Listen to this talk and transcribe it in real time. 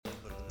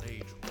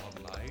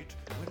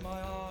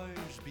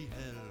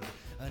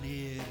an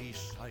eerie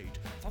sight,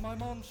 for my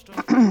monster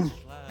from the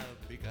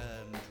slab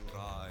began to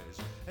rise,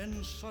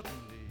 and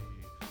suddenly,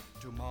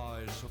 to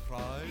my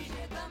surprise,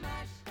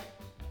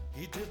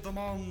 he did the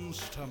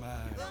monster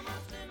mash.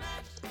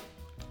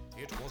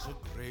 It was a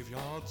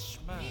graveyard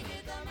smash.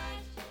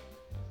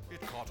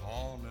 It caught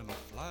on in a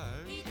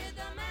flash. He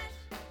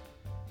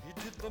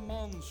did the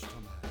monster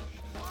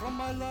mash. From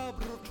my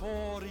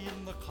laboratory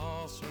in the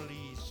castle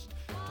east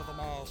to the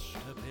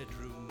master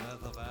bedroom where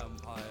the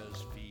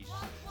vampires feast,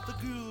 the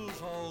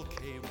ghouls all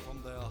came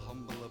from their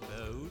humble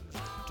abodes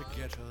to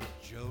get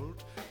a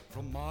jolt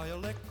from my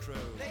electrode.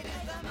 They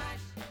did the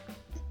mash.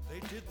 They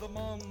did the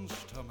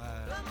monster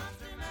mash.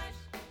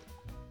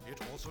 It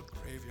was a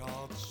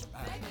graveyard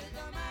smash. They did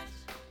the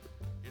mash.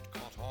 It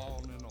caught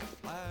on in a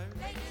flash.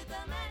 They did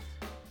the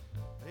mash.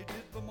 They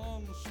did the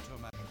monster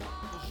mash.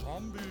 The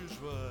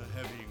zombies were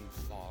having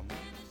fun.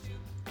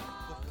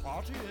 The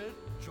party had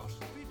just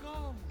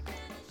begun.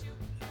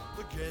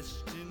 The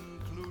guests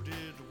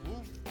included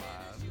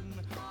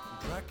Wolfman,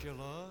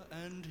 Dracula,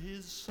 and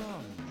his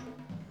son.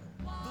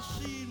 The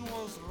scene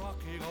was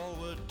rocking, all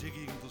were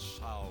digging the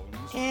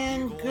sounds.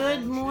 And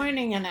good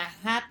morning and a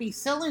happy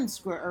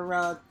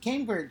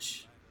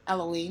Cambridge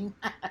Halloween.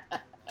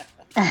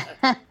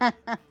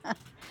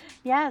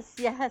 Yes.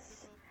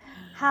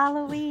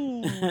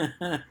 Halloween.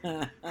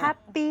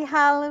 Happy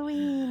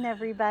Halloween,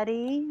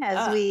 everybody,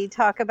 as we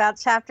talk about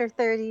Chapter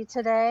 30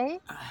 today.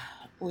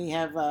 We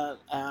have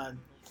a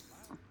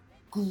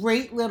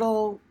great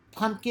little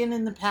pumpkin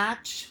in the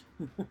patch.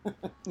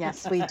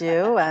 Yes, we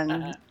do.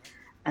 And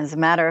as a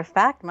matter of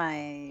fact,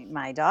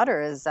 my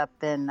daughter is up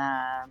in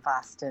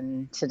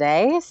Boston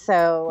today,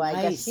 so Nice.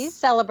 I guess she's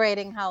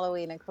celebrating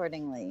Halloween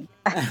accordingly.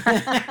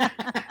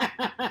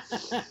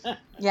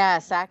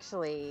 Yes,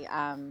 actually,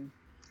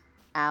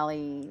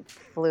 Allie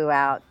flew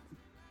out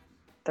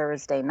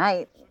Thursday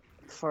night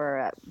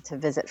to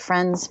visit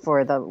friends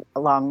for the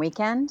long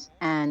weekend,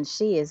 and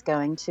she is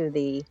going to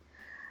the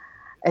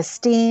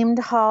esteemed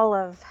Hall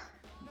of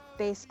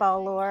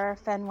Baseball lore,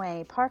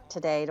 Fenway Park,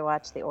 today to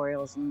watch the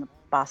Orioles and the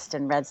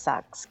Boston Red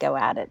Sox go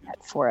at it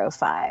at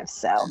 4:05.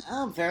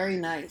 So, very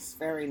nice,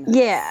 very nice.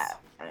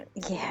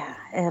 Yeah,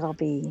 it'll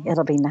be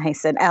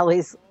nice. And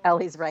Ellie's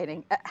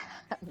writing.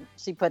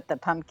 She put the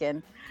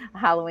pumpkin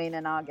Halloween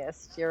in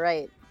August. You're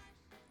right.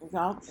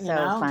 Well,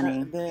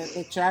 funny.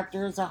 The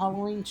chapter is a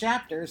Halloween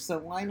chapter, so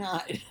why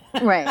not?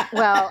 Right.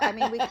 Well, I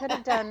mean, we could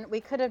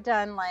have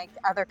done like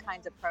other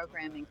kinds of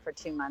programming for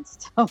 2 months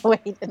to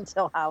wait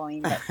until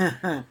Halloween. But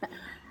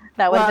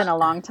that would have been a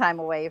long time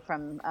away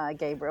from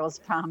Gabriel's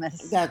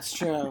promise. That's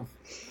true.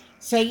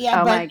 So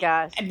yeah, my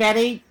gosh.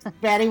 Betty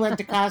went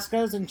to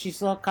Costco's and she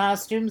saw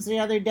costumes the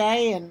other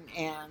day and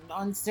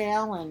on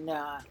sale, and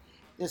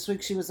this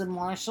week she was in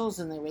Marshall's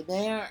and they were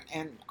there,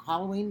 and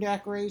Halloween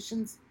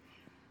decorations.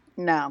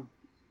 No.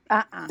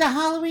 The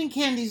Halloween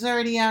candy's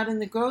already out in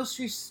the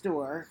grocery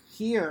store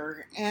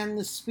here, and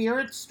the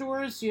spirit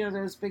stores,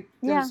 those big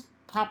those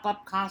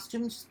pop-up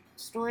costume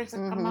stores that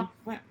come up,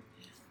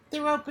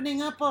 they're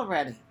opening up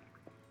already.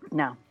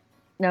 No.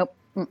 Nope.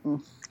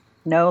 Mm-mm.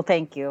 No,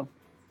 thank you.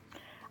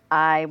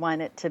 I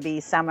want it to be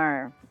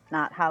summer,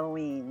 not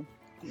Halloween.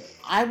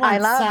 I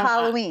love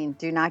Halloween.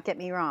 Do not get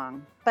me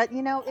wrong. But,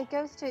 it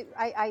goes to,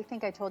 I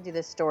think I told you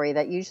this story,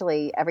 that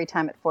usually every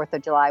time at 4th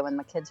of July when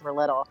the kids were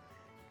little,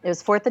 it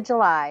was 4th of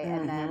July,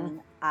 and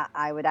then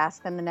I would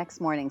ask them the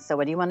next morning, so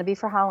what do you want to be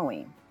for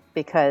Halloween?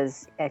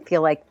 Because I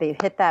feel like they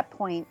hit that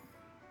point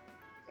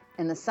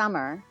in the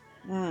summer,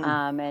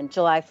 and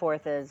July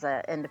 4th is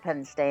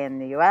Independence Day in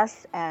the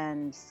U.S.,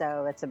 and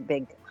so it's a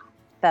big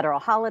federal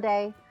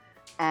holiday.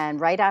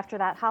 And right after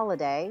that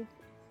holiday,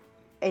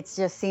 it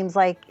just seems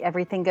like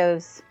everything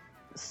goes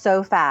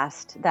so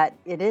fast that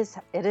it is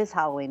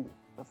Halloween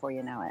before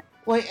you know it.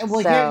 Well,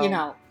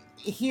 so,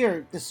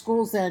 here the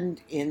schools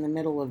end in the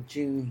middle of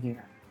June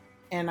here,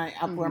 and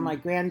up where my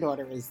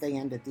granddaughter is, they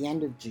end at the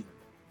end of June.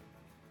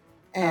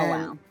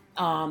 And,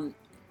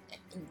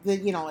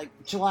 like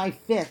July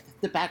 5th,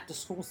 the back to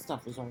school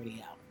stuff is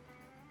already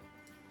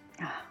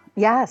out.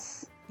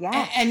 Yes.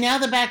 And now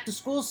the back to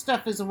school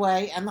stuff is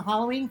away, and the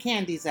Halloween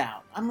candy's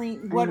out. I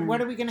mean, what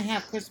are we going to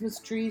have? Christmas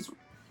trees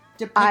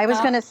to pick I was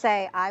up? going to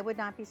say, I would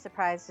not be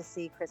surprised to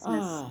see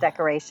Christmas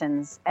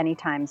decorations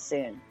anytime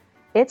soon.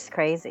 It's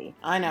crazy.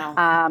 I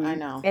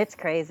know. It's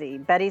crazy.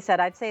 Betty said,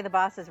 I'd say the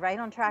boss is right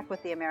on track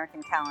with the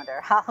American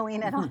calendar.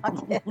 Halloween in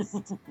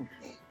August.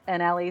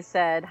 And Ellie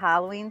said,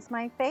 Halloween's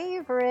my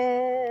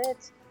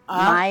favorite.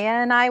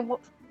 Maya and I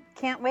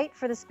can't wait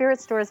for the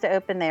spirit stores to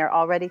open. They are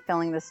already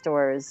filling the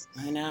stores.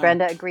 I know.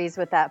 Brenda agrees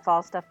with that.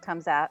 Fall stuff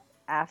comes out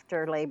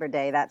after Labor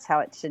Day. That's how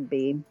it should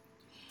be.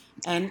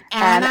 And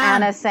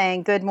Anna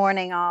saying, good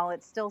morning, all.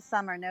 It's still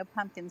summer. No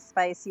pumpkin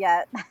spice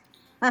yet.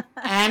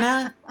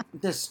 Anna,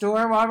 the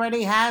store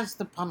already has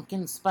the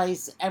pumpkin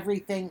spice,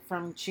 everything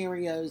from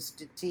Cheerios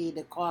to tea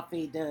to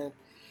coffee to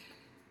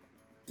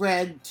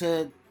bread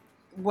to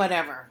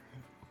whatever.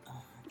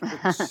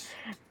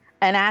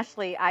 And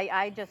Ashley,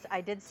 I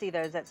did see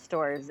those at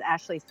stores.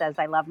 Ashley says,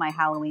 I love my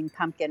Halloween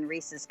pumpkin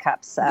Reese's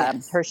cups.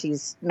 Yes.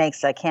 Hershey's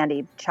makes a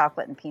candy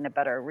chocolate and peanut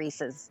butter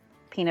Reese's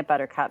peanut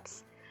butter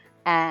cups.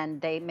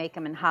 And they make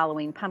them in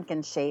Halloween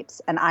pumpkin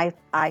shapes. And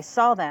I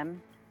saw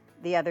them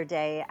the other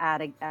day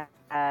at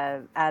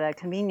a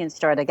convenience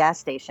store at a gas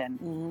station.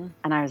 Mm-hmm.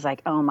 And I was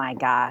like, oh my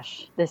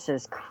gosh, this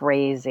is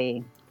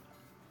crazy.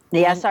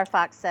 The SR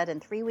Fox said,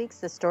 in 3 weeks,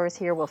 the stores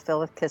here will fill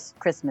with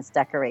Christmas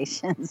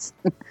decorations.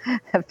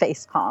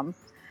 Face palm.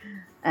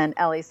 And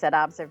Ellie said,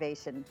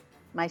 observation.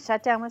 My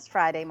shutdown was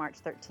Friday, March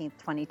 13th,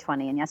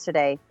 2020. And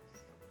yesterday,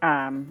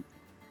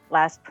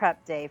 last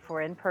prep day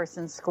for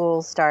in-person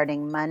school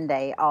starting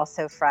Monday,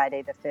 also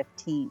Friday the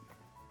 15th.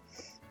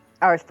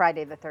 Or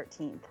Friday the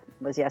 13th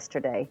was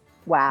yesterday.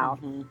 Wow.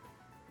 Mm-hmm.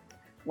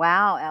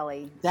 Wow,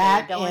 Ellie.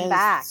 That so going is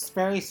back.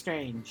 Very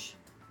strange.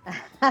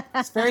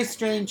 It's a very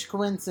strange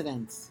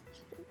coincidence.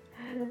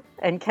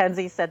 And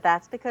Kenzie said,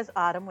 that's because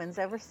autumn wins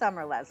over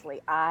summer, Leslie.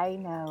 I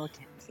know,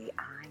 Kenzie.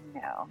 I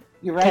know.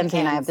 You're right, Kenzie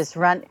and I have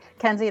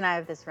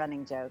this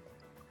running joke.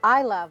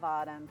 I love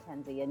autumn,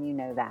 Kenzie, and you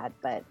know that.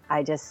 But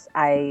I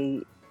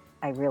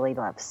really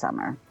love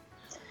summer.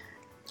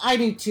 I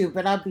do too,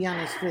 but I'll be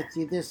honest with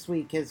you. This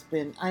week has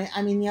been,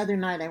 I mean, the other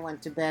night I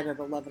went to bed at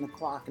 11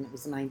 o'clock and it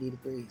was 90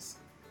 degrees.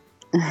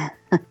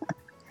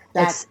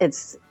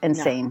 It's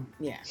insane.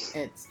 No, yeah,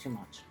 it's too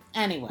much.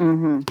 Anyway.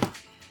 Mm-hmm.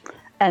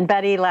 And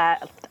Betty,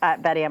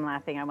 I'm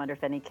laughing. I wonder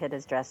if any kid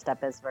is dressed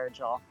up as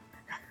Virgil.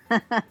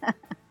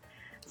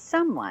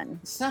 Someone.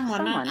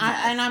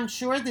 And I'm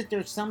sure that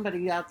there's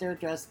somebody out there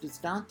dressed as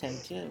Dante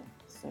too.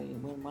 So you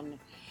wouldn't wonder.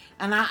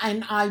 And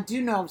I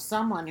do know of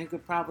someone who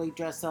could probably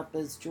dress up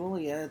as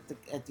Julia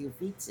at the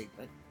Uffizi,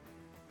 but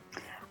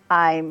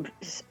I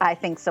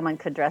think someone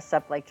could dress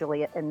up like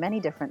Julia in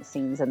many different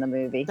scenes in the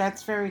movie.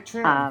 That's very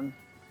true.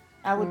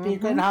 That would be a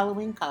good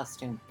Halloween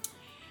costume.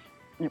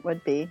 It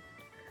would be.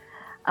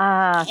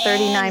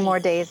 39 more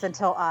days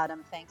until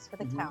autumn. Thanks for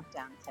the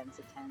countdown,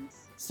 Kenzie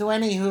Kens. So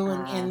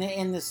anywho,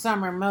 in the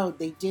summer mode,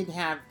 they did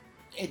have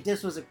it.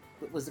 This was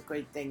a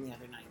great thing the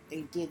other night.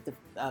 They did the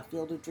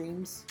Field of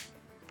Dreams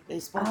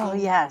baseball game. Oh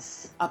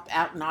yes,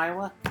 out in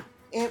Iowa.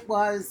 It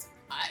was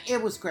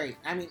great.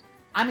 I mean,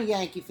 I'm a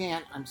Yankee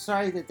fan. I'm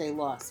sorry that they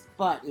lost,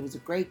 but it was a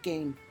great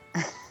game.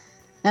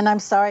 And I'm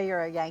sorry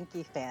you're a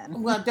Yankee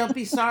fan. Well, don't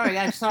be sorry.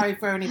 I'm sorry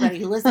for anybody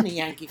who isn't a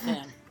Yankee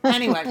fan.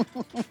 Anyway,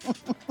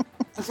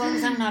 as long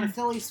as I'm not a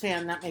Phillies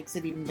fan, that makes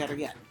it even better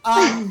yet.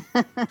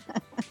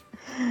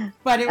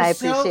 But it was I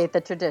appreciate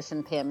the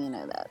tradition, Pam. You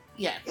know that.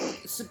 Yeah,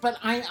 but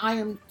I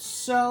am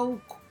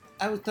so.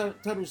 I thought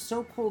it was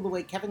so cool the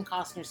way Kevin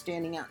Costner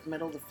standing out in the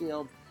middle of the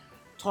field,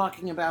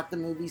 talking about the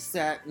movie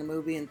set and the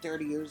movie in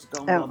 30 years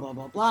ago, blah blah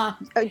blah blah.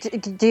 Oh,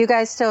 do you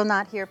guys still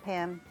not hear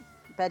Pam?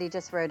 Betty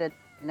just wrote a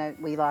note.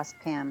 We lost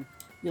Pam.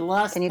 You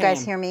lost. Can you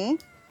guys hear me?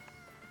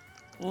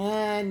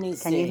 Let me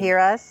see. Can you hear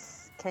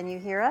us? Can you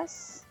hear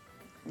us?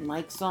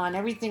 Mic's on.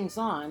 Everything's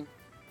on.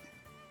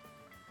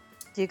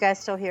 Do you guys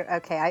still hear?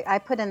 Okay, I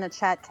put in the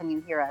chat, can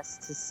you hear us,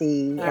 to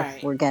see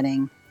if we're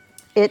getting...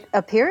 It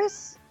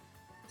appears,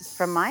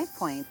 from my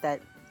point,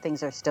 that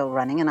things are still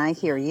running, and I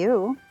hear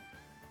you.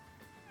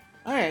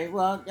 All right,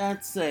 well,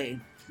 let's see.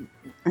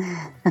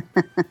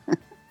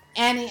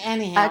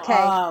 Anyhow. Okay.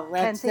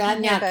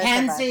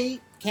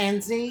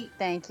 Kenzie.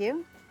 Thank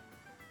you.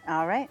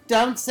 All right.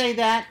 Don't say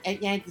that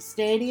at Yankee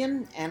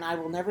Stadium, and I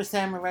will never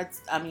say I'm a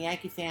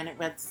Yankee fan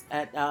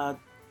at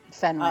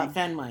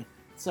Fenway.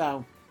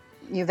 So...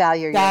 You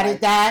value your life.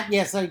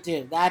 Yes, I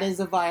do. That is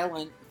a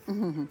violent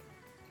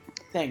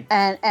thing.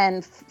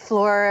 And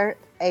Floor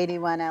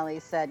 81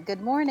 Ellie said,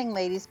 "Good morning,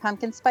 ladies.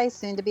 Pumpkin spice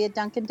soon to be at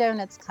Dunkin'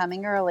 Donuts.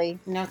 Coming early."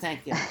 No,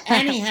 thank you.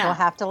 Anyhow, we'll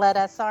have to let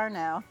SR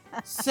know.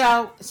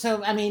 so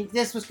I mean,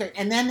 this was great.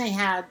 And then they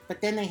had the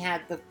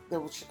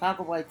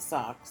Chicago White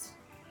Sox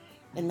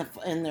in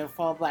their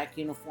fall black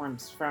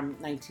uniforms from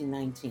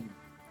 1919.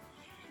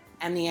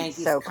 And the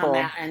Yankees come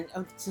out, and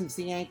since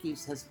the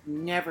Yankees has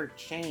never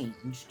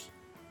changed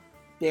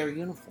their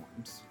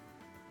uniforms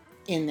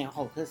in their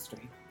whole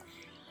history.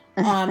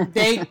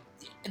 They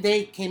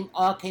came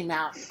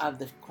out of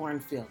the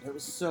cornfield. It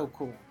was so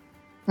cool.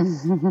 It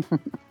was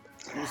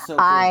so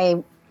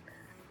cool.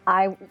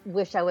 I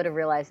wish I would have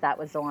realized that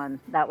was on.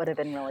 That would have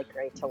been really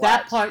great to watch.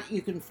 That part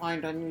you can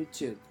find on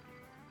YouTube.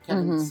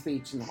 Kevin's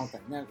speech and the whole thing.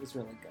 That was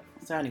really good.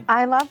 So anyway.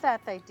 I love that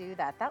they do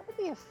that. That would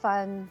be a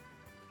fun...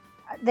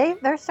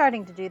 They're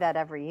starting to do that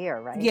every year,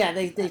 right? Yeah,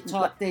 they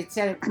talked. They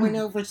said it went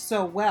over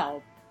so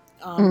well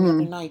the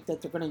other night that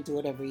they're going to do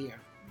it every year.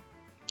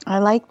 I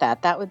like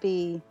that.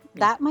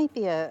 That might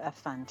be a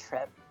fun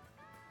trip.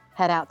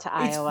 Head out to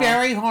Iowa. It's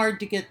very hard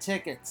to get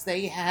tickets.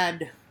 They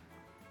had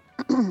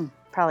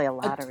probably a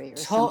lottery or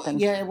something.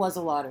 Yeah, it was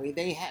a lottery.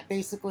 They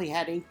basically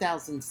had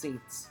 8,000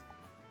 seats.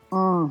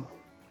 Oh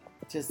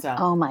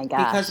my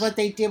gosh! Because what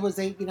they did was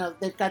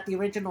they've got the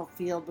original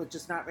field, which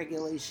is not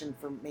regulation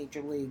for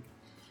Major League,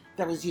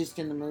 that was used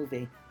in the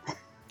movie.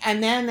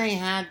 And then they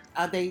had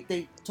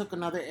they took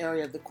another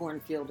area of the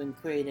cornfield and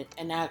created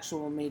an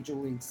actual Major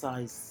League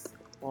size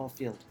ball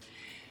field.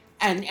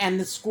 and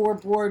the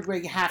scoreboard where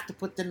you have to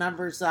put the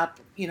numbers up,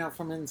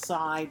 from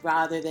inside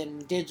rather than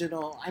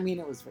digital. I mean,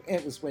 it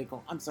was way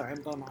cool. I'm sorry,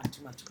 I'm going on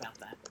too much about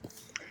that.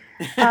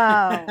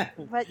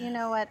 But you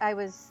know what?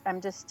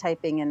 I'm just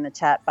typing in the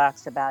chat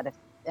box about if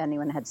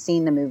anyone had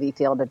seen the movie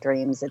Field of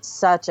Dreams. It's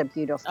such a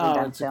beautifully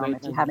done film.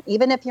 If you haven't,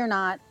 even if you're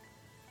not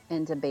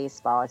into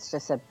baseball, it's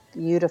just a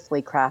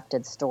beautifully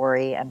crafted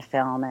story and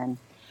film. And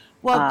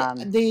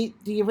the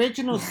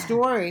original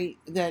story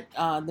that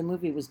the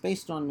movie was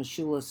based on was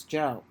Shoeless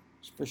Joe,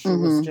 for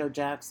Shoeless Joe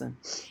Jackson,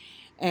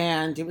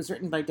 and it was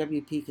written by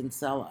W.P.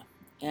 Kinsella.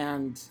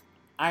 And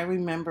I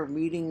remember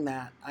reading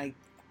that. I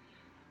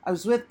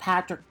was with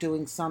Patrick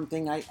doing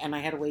something, and I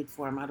had to wait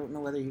for him. I don't know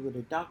whether he had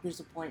a doctor's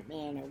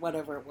appointment or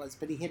whatever it was,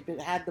 but he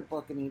had the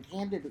book and he'd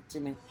handed it to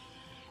me.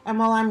 And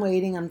while I'm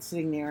waiting, I'm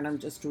sitting there and I'm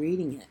just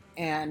reading it.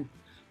 And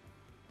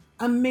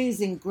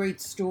amazing, great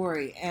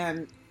story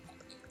and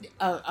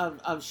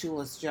of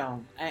Shoeless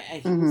Joe.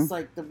 He was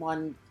like the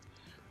one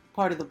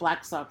part of the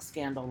Black Sox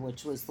scandal,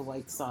 which was the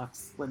White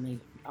Sox when they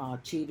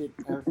cheated.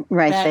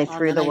 Right, they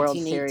threw the World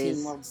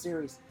Series. World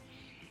Series.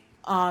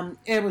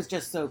 It was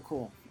just so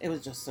cool.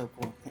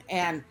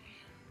 And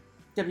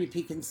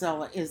W.P.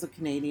 Kinsella is a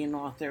Canadian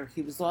author.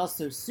 He was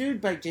also sued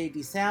by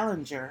J.D.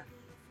 Salinger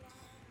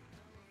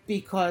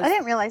because I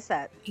didn't realize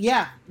that.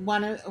 Yeah,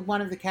 one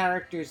of the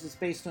characters is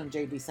based on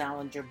J.D.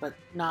 Salinger, but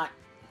not.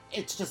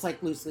 It's just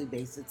like loosely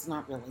based. It's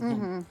not really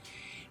him.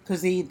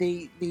 Because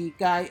the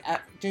guy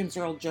James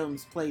Earl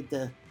Jones played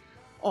the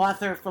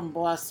author from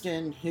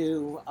Boston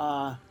who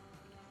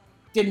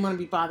didn't want to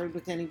be bothered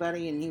with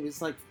anybody, and he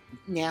was like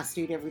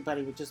nasty to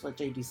everybody, which is what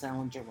J.D.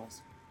 Salinger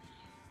was.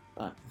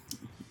 But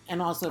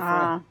and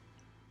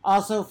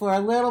also for a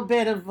little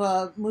bit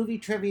of movie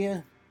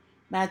trivia,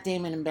 Matt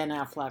Damon and Ben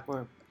Affleck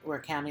were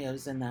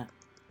cameos in that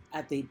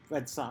at the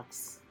Red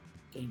Sox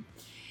game.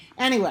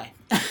 Anyway,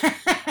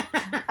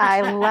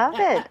 I love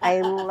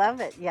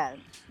it. Yeah,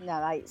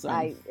 no,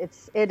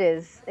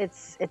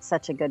 it's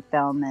such a good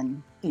film,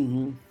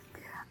 and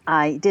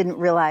I didn't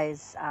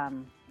realize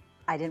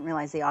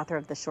the author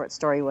of the short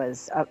story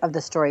was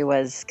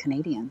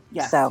Canadian.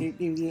 Yes, so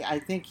I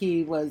think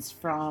he was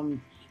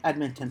from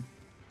Edmonton.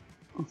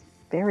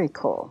 Very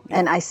cool.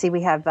 And I see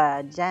we have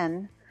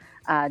Jen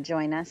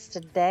join us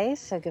today.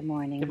 So good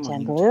morning,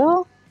 Jen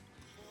Blue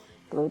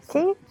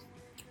Tea.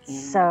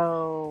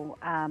 So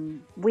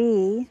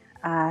we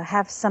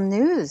have some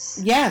news.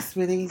 Yes,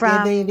 from the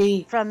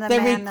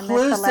man, the myth,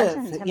 the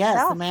legend himself.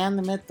 Yes, the man,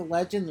 the myth, the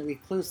legend, the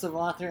reclusive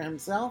author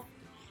himself.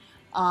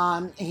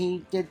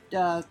 He did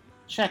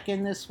check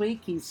in this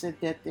week. He said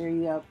that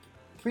the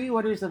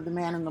pre-orders of The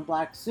Man in the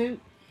Black Suit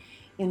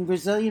in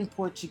Brazilian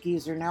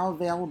Portuguese are now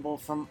available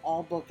from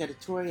All Book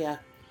Editoria,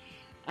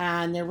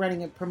 and they're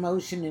running a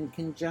promotion in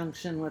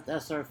conjunction with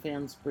SR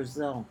Fans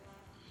Brazil.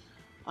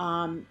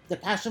 The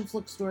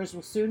Passionflix stores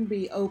will soon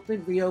be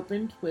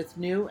reopened with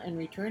new and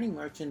returning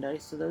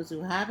merchandise, so those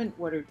who haven't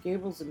ordered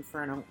Gabriel's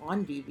Inferno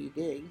on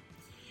DVD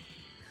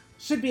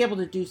should be able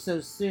to do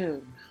so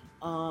soon.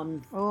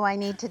 I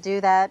need to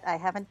do that. I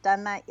haven't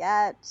done that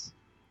yet.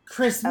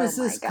 Christmas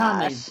is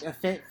coming. A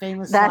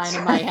famous line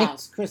in my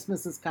house.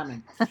 Christmas is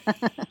coming.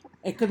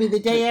 It could be the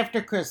day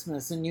after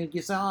Christmas, and you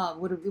say, "Oh, it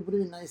would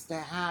be nice to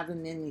have,"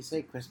 and then you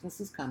say, "Christmas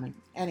is coming."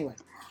 Anyway.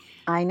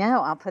 I know.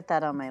 I'll put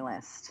that on my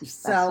list.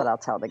 That's what I'll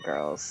tell the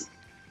girls.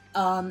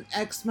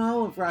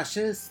 Exmo of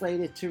Russia is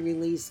slated to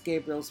release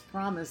Gabriel's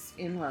Promise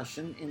in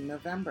Russian in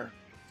November.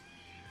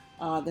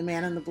 The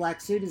Man in the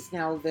Black Suit is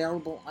now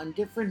available on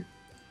different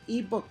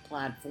ebook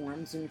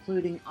platforms,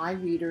 including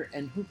iReader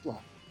and Hoopla.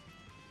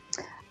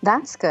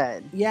 That's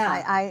good.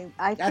 Yeah.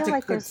 I feel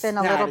like there's been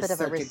a little bit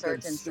of a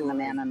resurgence in The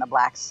Man in the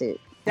Black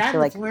Suit. That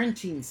and the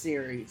Florentine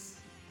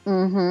series.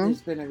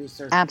 There's been a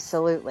resurgence.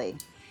 Absolutely.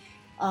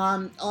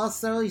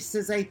 Also, he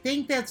says, I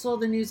think that's all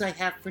the news I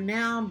have for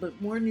now, but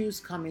more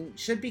news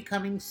should be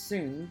coming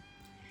soon.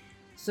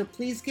 So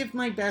please give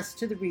my best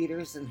to the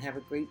readers and have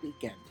a great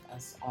weekend.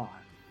 Us all.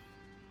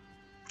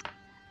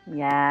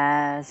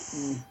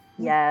 Yes.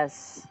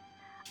 Yes.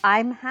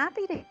 I'm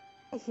happy to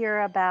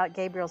hear about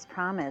Gabriel's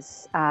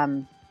Promise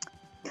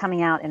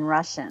coming out in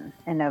Russian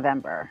in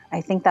November.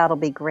 I think that'll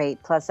be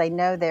great. Plus, I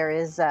know there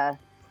is a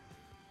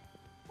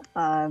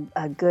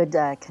good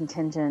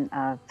contingent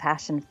of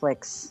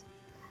Passionflix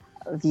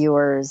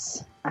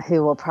viewers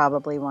who will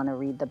probably want to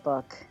read the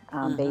book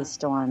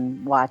based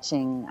on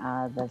watching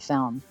the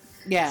film.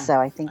 Yeah. So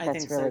I think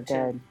that's really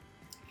good.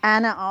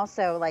 Anna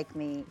also, like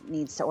me,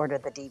 needs to order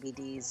the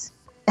DVDs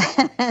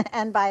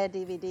and buy a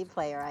DVD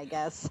player, I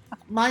guess.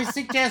 My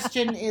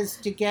suggestion is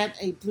to get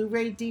a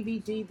Blu-ray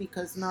DVD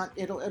because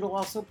it'll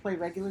also play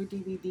regular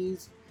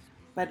DVDs.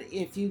 But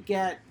if you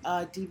get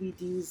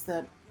DVDs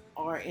that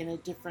are in a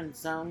different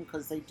zone,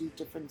 because they do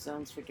different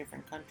zones for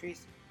different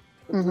countries,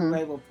 the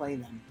Blu-ray will play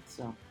them.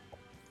 So.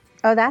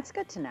 Oh, that's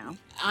good to know.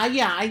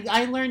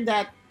 I learned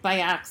that by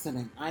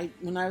accident.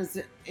 When I was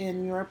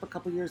in Europe a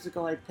couple years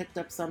ago, I picked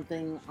up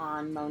something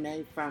on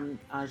Monet from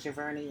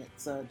Giverny.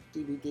 It's a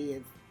DVD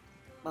of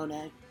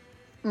Monet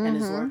and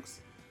his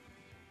works.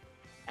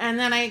 And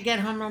then I get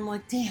home and I'm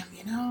like, damn,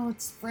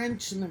 it's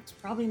French and it's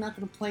probably not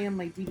going to play on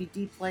my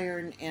DVD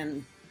player.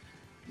 And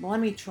let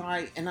me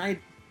try. And I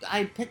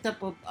picked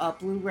up a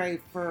Blu-ray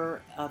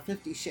for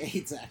 50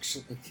 Shades,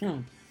 actually.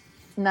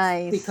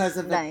 Nice. Because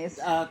of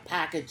the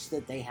package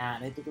that they had.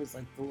 I think it was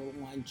like the little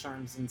wine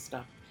charms and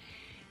stuff.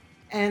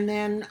 And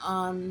then,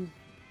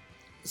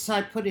 so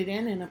I put it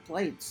in and it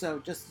played. So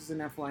just as an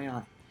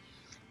FYI.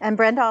 And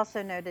Brenda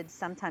also noted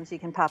sometimes you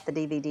can pop the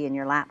DVD in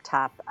your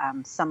laptop.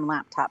 Some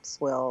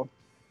laptops will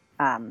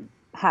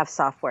have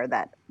software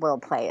that will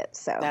play it.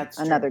 So that's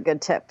another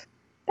good tip.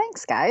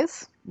 Thanks,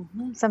 guys.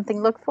 Mm-hmm. Something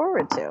to look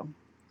forward to.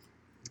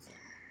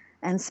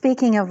 And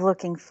speaking of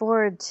looking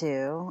forward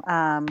to,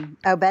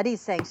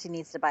 Betty's saying she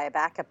needs to buy a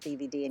backup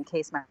DVD in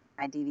case my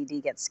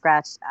DVD gets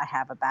scratched. I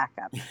have a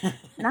backup.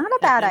 Not a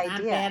bad idea.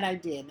 Not a bad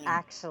idea, no.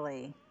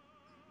 Actually.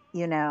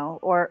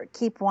 Or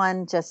keep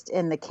one just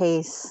in the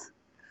case,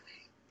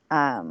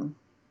 untouched.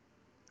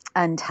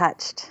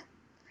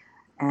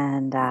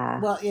 And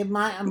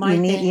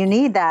you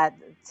need that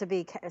to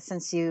be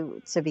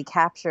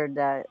captured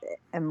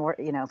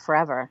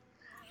forever.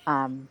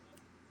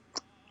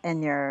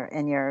 In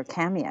your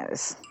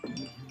cameos.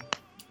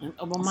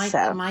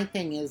 Well, my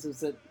thing is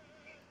that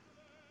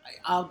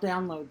I'll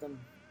download them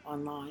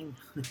online.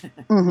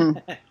 Mm-hmm.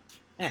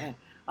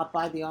 I'll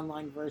buy the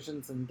online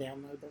versions and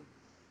download them.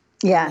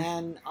 Yeah.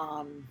 And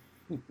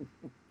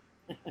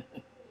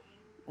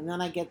and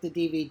then I get the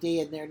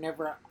DVD and they're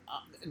never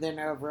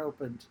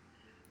opened.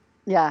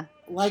 Yeah.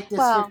 Like this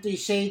 50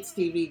 Shades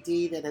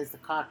DVD that has the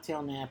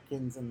cocktail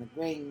napkins and the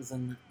rings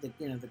and the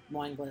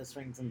wine glass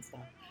rings and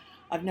stuff.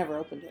 I've never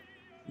opened it.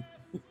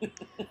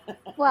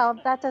 Well,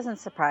 that doesn't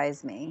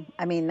surprise me.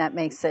 I mean, that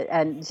makes it.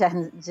 And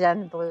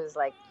Jen Blue's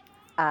like,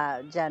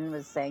 Jen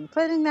was saying,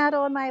 putting that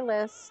on my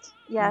list.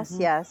 Yes,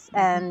 mm-hmm. Yes. Mm-hmm.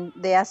 And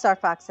the SR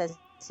Fox says,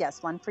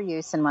 yes, one for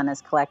use and one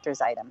as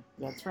collector's item.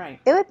 That's right.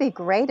 It would be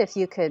great if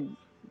you could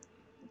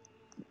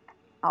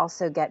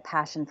also get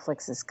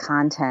Passionflix's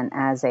content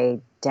as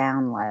a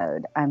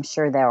download. I'm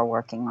sure they're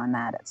working on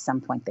that. At some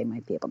point, they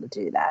might be able to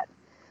do that.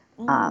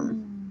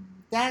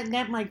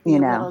 That might be a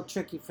little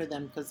tricky for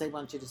them because they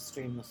want you to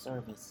stream the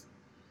service.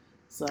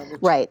 So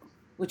right.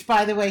 Which,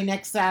 by the way,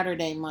 next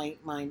Saturday, I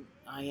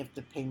have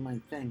to pay my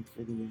thing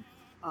for the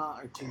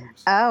or 2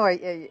 years. Oh,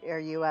 are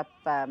you up?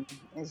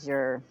 Is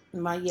your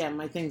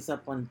my thing's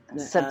up on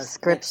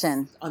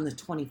subscription on the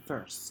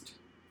 21st?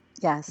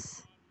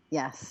 Yes.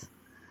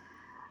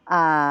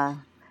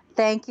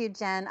 Thank you,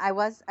 Jen. I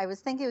was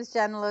thinking it was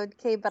Jen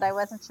Lodke, but I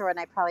wasn't sure, and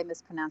I probably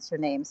mispronounced her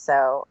name,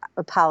 so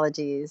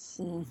apologies.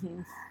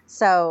 Mm-hmm.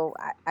 So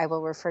I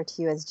will refer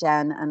to you as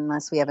Jen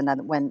unless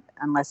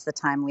the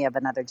time we have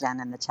another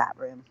Jen in the chat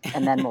room,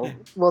 and then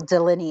we'll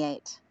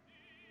delineate.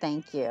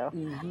 Thank you.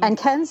 Mm-hmm. And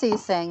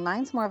Kenzie's saying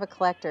mine's more of a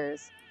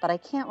collector's, but I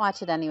can't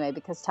watch it anyway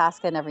because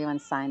Tosca and everyone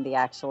signed the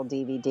actual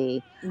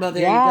DVD. Well,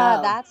 there you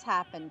go. That's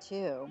happened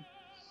too.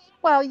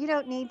 Well, you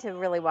don't need to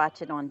really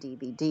watch it on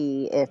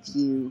DVD if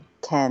you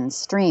can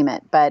stream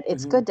it, but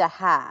it's good to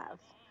have,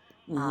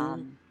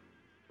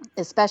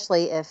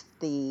 especially if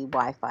the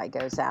Wi-Fi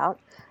goes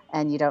out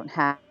and you don't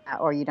have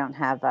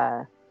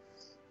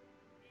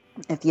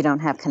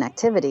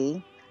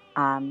connectivity,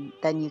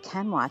 then you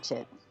can watch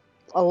it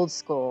old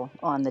school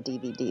on the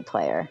DVD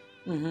player.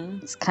 Mm-hmm.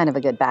 It's kind of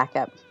a good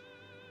backup.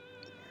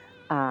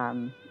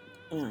 I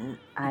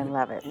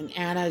love it. And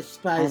Anna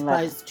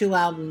buys 2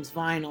 albums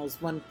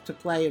vinyls, one to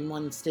play and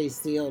one stays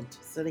sealed,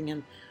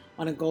 sitting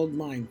on a gold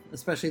mine,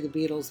 especially the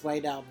Beatles'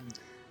 White Album.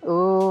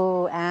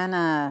 Ooh,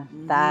 Anna,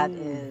 that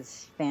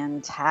is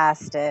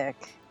fantastic.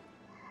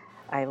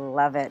 I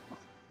love it.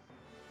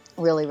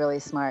 Really, really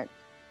smart.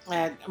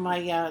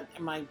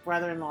 My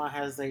brother-in-law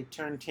has a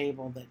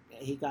turntable that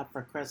he got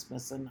for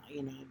Christmas, and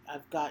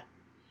I've got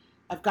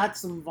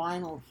some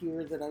vinyl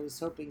here that I was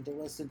hoping to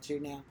listen to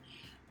now.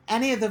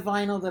 Any of the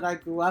vinyl that I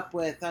grew up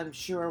with, I'm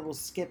sure will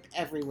skip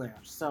everywhere.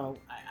 So,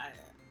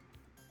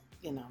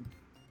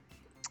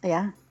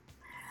 Yeah,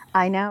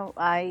 I know.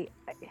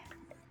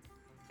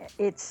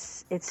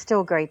 It's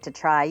still great to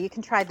try. You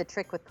can try the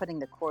trick with putting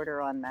the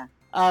quarter on the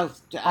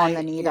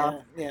the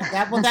needle. Yeah.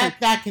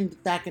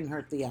 That can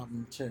hurt the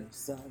album too.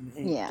 So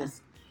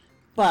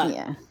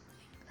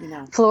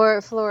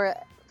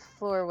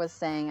Flora was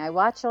saying, I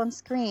watch on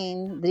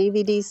screen. The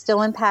DVD's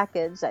still in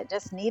package. I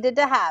just needed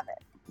to have it.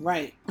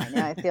 Right. I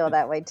know, I feel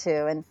that way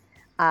too.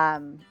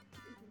 And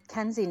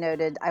Kenzie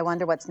noted, I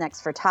wonder what's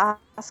next for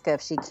Tosca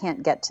if she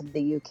can't get to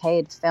the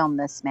UK to film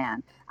this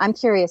man. I'm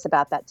curious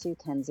about that too,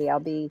 Kenzie.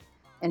 I'll be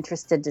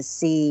interested to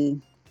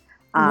see.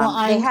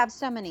 They have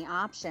so many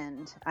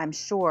options. I'm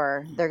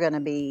sure they're going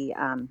to be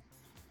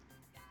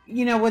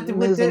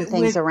moving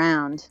things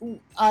around.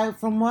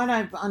 From what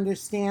I'm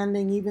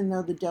understanding, even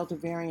though the Delta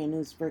variant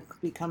is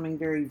becoming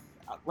very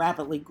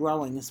rapidly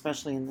growing,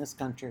 especially in this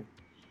country,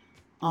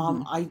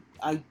 I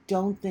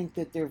don't think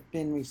that there have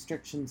been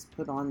restrictions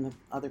put on the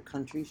other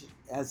countries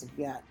as of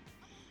yet.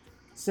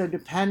 So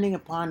depending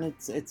upon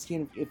if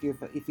you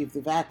have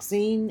the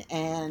vaccine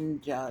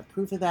and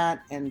proof of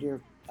that, and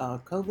you're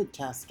COVID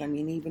test. I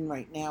mean, even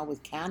right now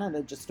with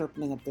Canada just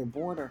opening up their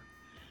border,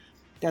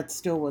 that's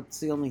still what's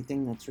the only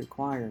thing that's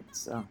required.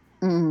 So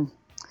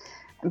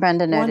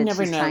Brenda noted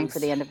she's trying for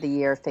the end of the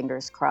year,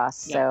 fingers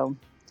crossed. Yep. So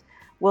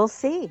we'll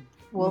see.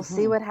 We'll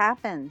see what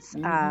happens.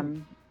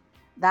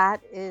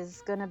 That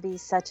is going to be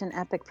such an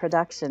epic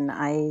production.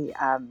 I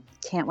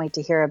can't wait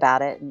to hear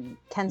about it. And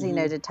Kenzie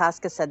noted,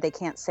 Tosca said they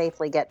can't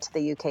safely get to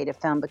the UK to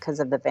film because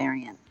of the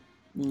variant.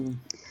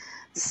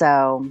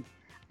 So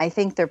I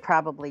think they're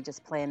probably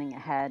just planning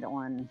ahead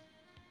on,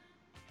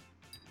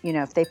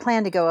 if they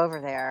plan to go over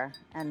there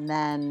and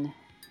then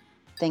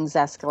things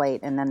escalate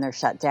and then they're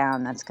shut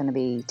down, that's going to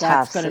be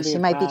tough. So she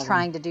might be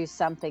trying to do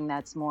something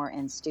that's more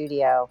in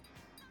studio.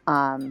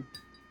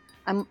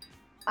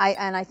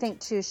 I think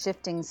too,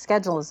 shifting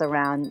schedules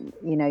around,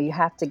 you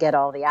have to get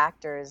all the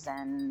actors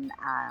and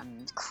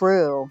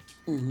crew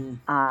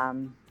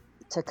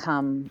to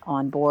come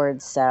on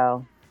board.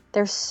 So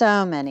there's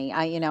so many.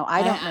 I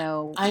don't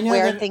know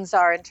where things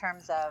are in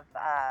terms of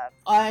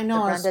I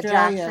know the Brenda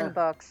Australia. Jackson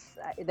books.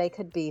 They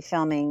could be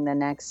filming the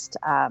next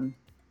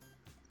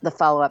the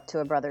follow-up to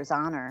A Brother's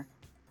Honor.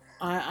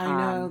 I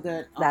know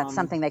that that's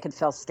something they could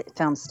film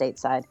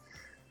stateside.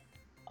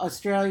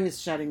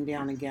 Australia's shutting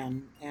down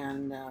again,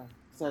 and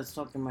so I was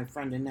talking to my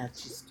friend Annette.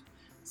 She's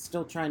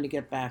still trying to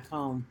get back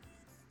home.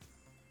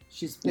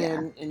 She's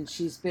been in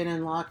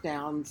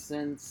lockdown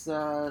since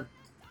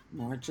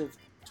March of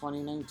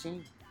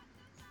 2019.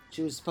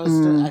 She was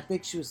supposed to. I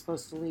think she was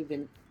supposed to leave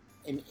in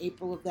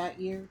April of that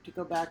year to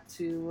go back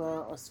to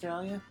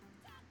Australia,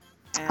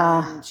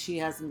 and she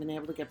hasn't been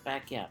able to get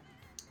back yet.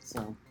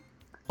 So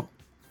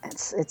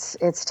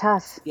it's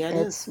tough. Yeah,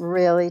 it's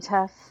really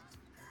tough.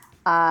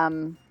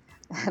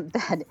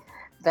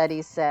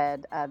 Betty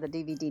said the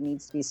DVD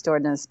needs to be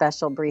stored in a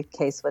special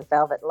briefcase with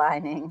velvet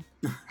lining.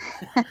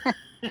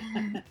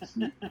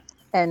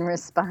 In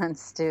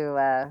response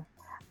to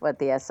what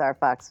the SR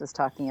Fox was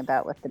talking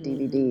about with the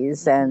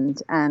DVDs.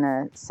 And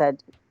Anna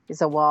said,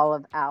 there's a wall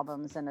of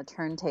albums and a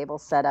turntable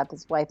set up.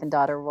 His wife and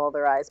daughter roll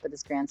their eyes, but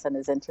his grandson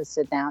is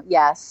interested now.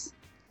 Yes,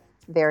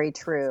 very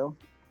true.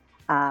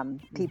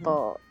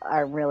 People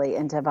are really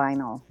into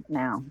vinyl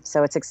now,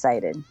 so it's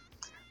exciting.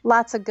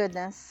 Lots of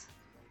goodness.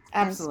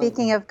 Absolutely. And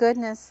speaking of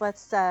goodness,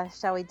 let's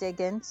shall we dig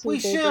into We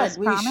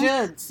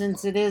should,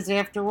 since it is,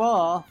 after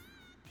all,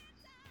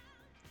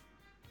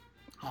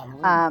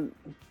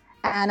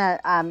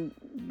 Anna,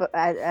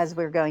 as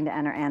we're going to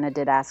enter, Anna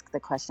did ask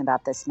the question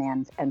about this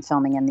man and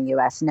filming in the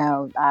U.S.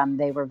 No,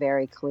 they were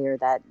very clear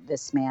that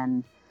this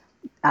man,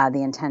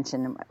 the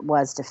intention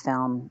was to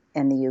film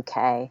in the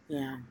UK.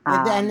 Yeah,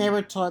 and they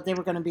were taught they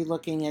were going to be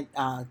looking at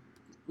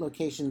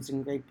locations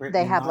in Great Britain.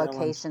 They have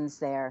locations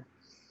there.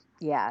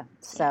 Yeah,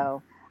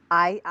 so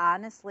I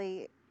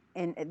honestly,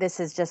 and this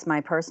is just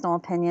my personal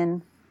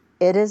opinion,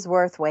 it is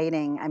worth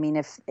waiting. I mean,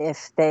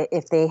 if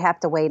they have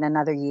to wait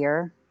another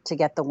year to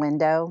get the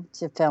window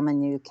to film in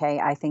the UK,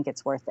 I think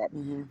it's worth it.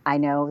 I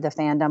know the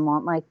fandom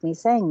won't like me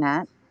saying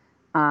that,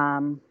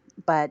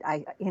 but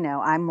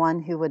I'm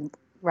one who would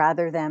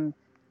rather them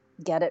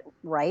get it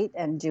right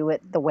and do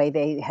it the way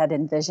they had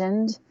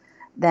envisioned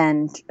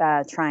than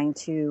trying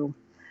to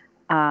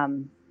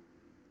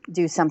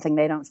do something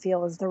they don't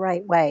feel is the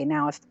right way.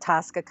 Now, if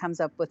Tosca comes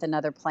up with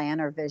another plan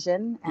or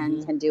vision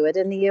and can do it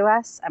in the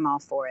U.S., I'm all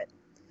for it.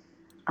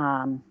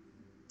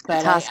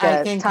 But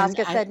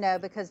Tosca said no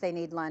because they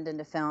need London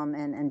to film,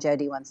 and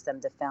Jodie wants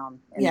them to film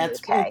in the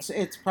UK.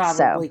 It's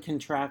probably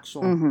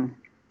contractual.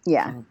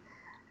 Yeah. So.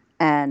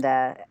 And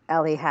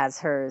Ellie has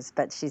hers,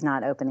 but she's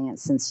not opening it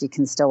since she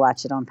can still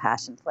watch it on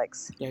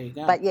Passionflix. There you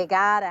go. But you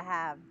gotta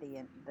have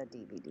the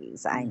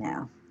DVDs. I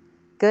know.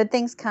 Good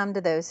things come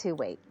to those who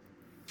wait.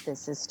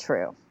 This is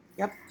true.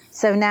 Yep.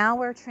 So now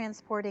we're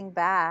transporting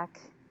back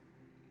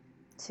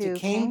to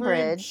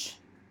Cambridge.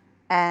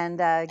 And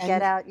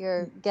get out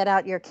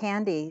your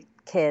candy,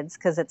 kids,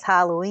 because it's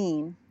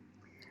Halloween.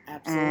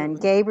 Absolutely.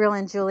 And Gabriel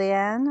and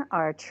Julianne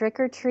are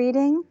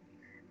trick-or-treating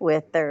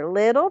with their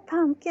little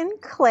pumpkin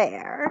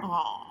Claire.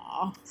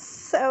 Aww.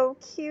 So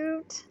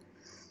cute.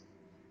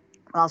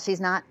 Well,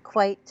 she's not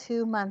quite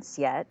 2 months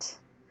yet.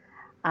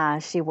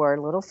 She wore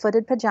little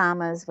footed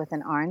pajamas with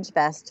an orange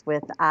vest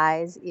with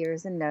eyes,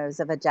 ears, and nose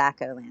of a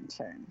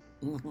jack-o'-lantern.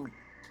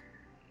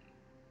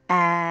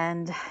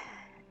 And...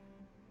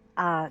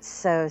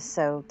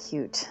 so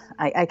cute.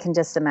 I can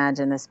just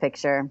imagine this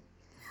picture.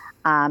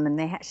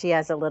 And she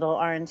has a little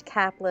orange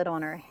caplet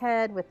on her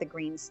head with the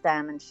green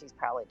stem, and she's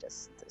probably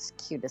just the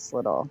cutest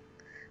little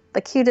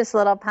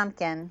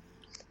pumpkin.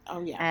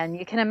 Oh yeah. And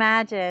you can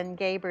imagine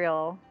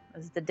Gabriel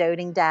as the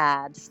doting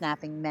dad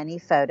snapping many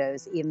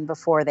photos even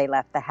before they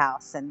left the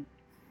house. And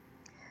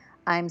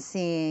I'm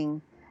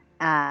seeing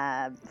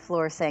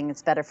Floor saying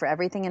it's better for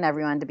everything and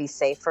everyone to be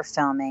safe for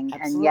filming.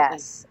 Absolutely. And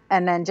yes.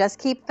 And then just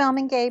keep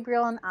filming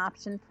Gabriel and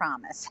option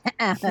promise,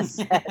 Anna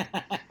said.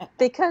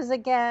 Because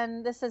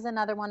again, this is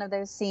another one of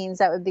those scenes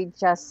that would be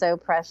just so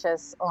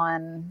precious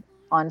on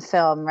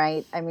film,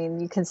 right? I mean,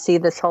 you can see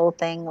this whole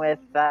thing with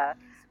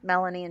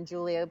Melanie and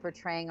Julia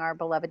portraying our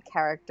beloved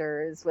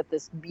characters with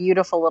this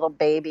beautiful little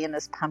baby in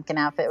this pumpkin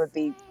outfit would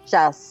be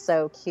just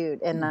so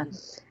cute. In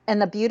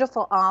the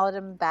beautiful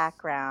autumn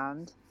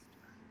background,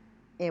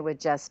 it would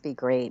just be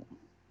great.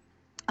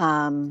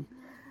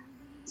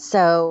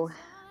 So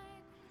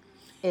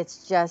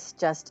it's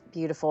just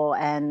beautiful.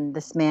 And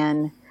this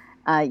man,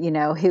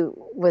 who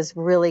was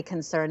really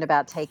concerned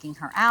about taking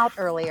her out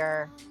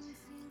earlier,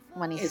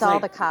 when he saw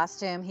the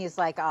costume, he's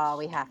like, oh,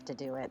 we have to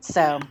do it.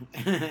 So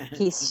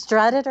he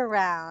strutted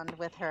around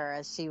with her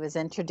as she was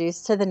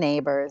introduced to the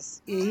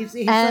neighbors. He's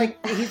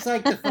like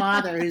the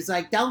father who's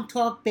like, don't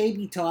talk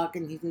baby talk.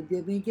 And he's like,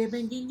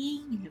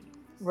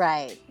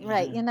 right.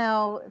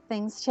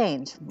 Things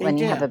change when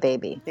you have a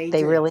baby.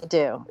 They really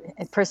do.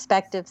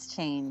 Perspectives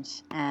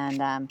change.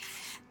 And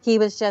he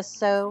was just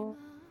so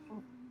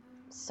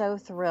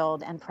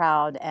thrilled and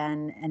proud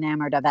and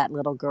enamored of that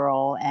little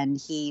girl, and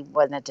he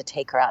wanted to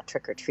take her out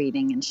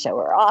trick-or-treating and show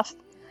her off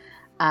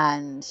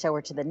and show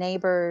her to the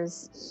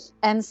neighbors.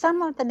 And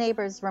some of the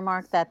neighbors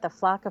remarked that the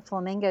flock of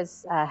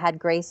flamingos had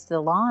graced the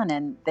lawn,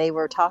 and they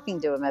were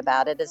talking to him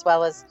about it, as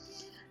well as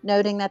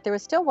noting that there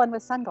was still one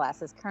with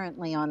sunglasses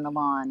currently on the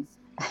lawn.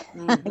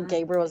 Mm-hmm.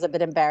 Gabriel was a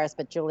bit embarrassed,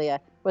 but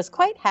Julia was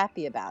quite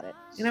happy about it.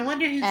 And I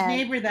wonder whose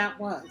neighbor that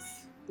was.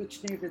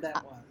 Which neighbor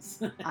that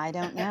was? I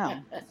don't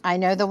know. I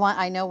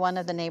know one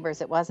of the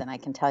neighbors it wasn't. I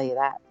can tell you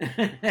that.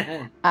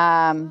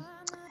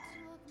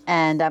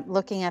 And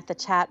looking at the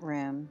chat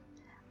room,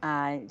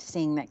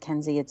 seeing that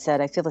Kenzie had said,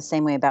 I feel the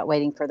same way about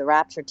waiting for the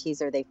Rapture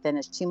teaser they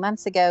finished 2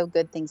 months ago.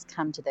 Good things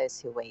come to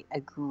those who wait.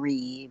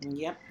 Agreed.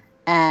 Yep.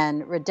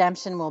 And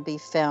Redemption will be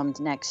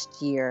filmed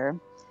next year.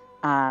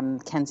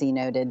 Kenzie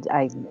noted.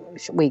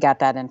 We got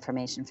that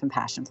information from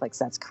Passionflix.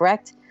 That's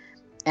correct.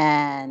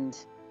 And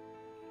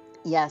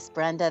yes,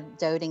 Brenda,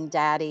 doting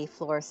daddy.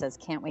 Flora says,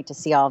 can't wait to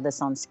see all of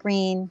this on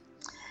screen.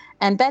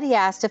 And Betty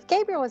asked, if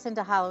Gabriel was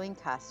into Halloween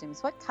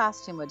costumes, what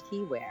costume would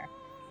he wear?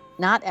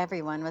 Not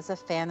everyone was a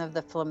fan of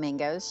the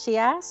flamingos, she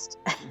asked.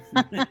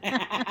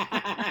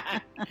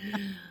 I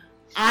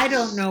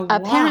don't know why.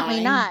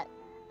 Apparently not.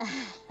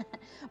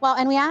 Well,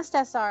 and we asked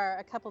SR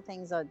a couple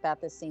things about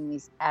this scene.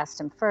 We asked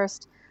him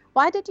first,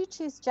 why did you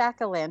choose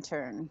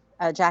jack-o'-lantern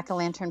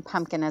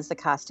pumpkin as the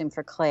costume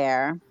for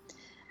Claire?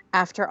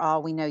 After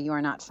all, we know you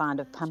are not fond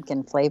of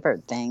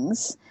pumpkin-flavored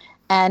things.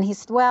 And he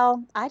said,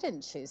 well, I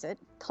didn't choose it.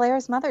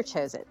 Claire's mother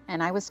chose it,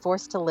 and I was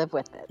forced to live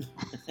with it.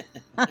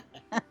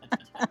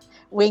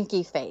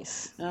 Winky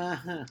face.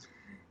 Uh-huh.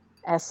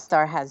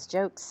 S-Star has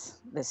jokes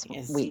this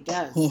week. He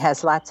does. He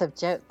has lots of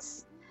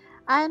jokes.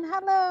 And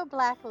hello,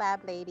 Black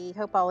Lab Lady.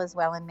 Hope all is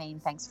well in Maine.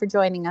 Thanks for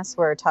joining us.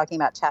 We're talking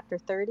about Chapter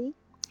 30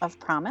 of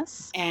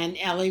Promise. And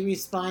Ellie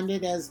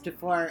responded as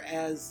far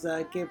as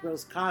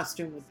Gabriel's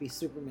costume would be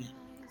Superman.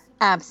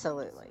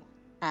 Absolutely.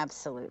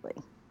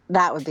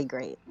 That would be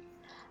great.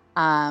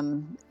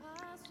 And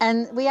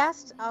we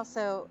asked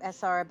also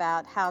SR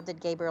about how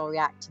did Gabriel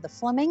react to the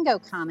flamingo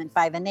comment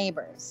by the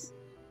neighbors.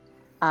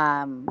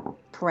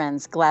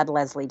 Parens, glad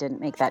Leslie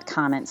didn't make that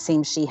comment.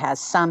 Seems she has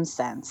some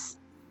sense.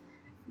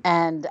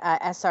 And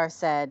SR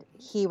said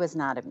he was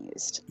not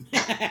amused.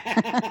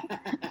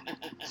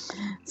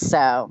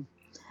 So,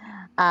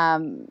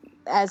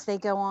 as they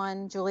go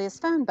on, Julia's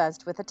phone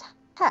buzzed with a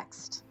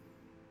text.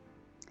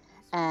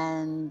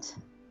 And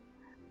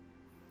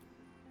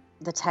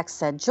the text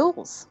said,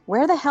 Jules,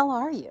 where the hell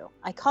are you?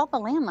 I called the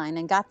landline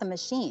and got the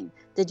machine.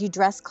 Did you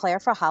dress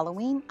Claire for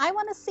Halloween? I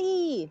want to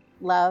see.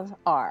 Love,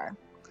 R.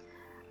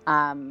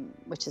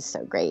 Which is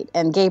so great.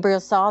 And Gabriel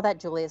saw that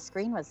Julia's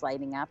screen was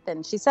lighting up,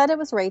 and she said it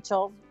was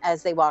Rachel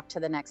as they walked to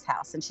the next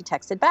house, and she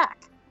texted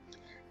back,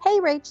 hey,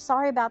 Rach,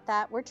 sorry about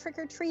that. We're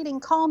trick-or-treating.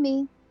 Call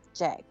me,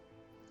 Jay.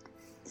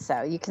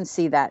 So you can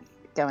see that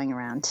going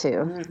around,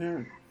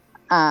 too.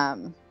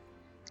 Mm-hmm.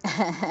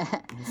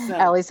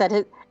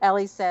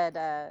 Ellie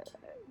said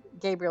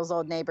Gabriel's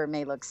old neighbor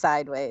may look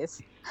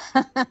sideways.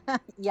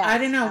 Yes, I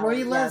don't know. Were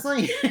you, yes.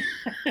 Leslie?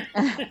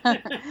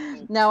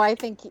 No, I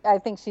think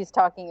she's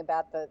talking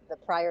about the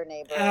prior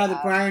neighbor. Oh, the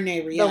prior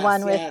neighbor. Yes, the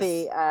one with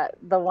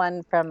the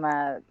one from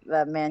the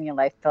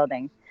Manulife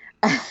building.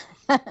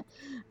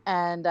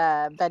 And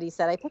Betty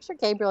said, I picture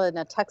Gabriel in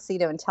a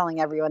tuxedo and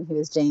telling everyone he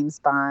was James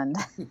Bond.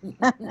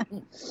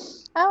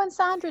 Oh, and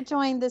Sandra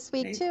joined this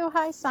week too.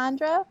 Hi,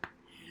 Sandra.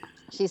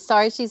 She's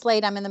sorry she's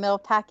late. I'm in the middle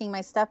of packing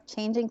my stuff,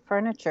 changing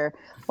furniture.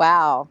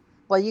 Wow.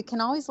 Well, you can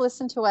always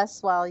listen to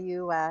us while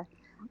you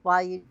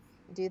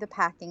do the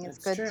packing. It's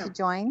good to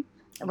join.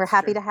 We're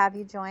happy to have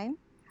you join.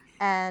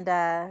 And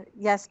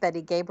yes,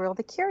 Betty, Gabriel,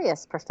 the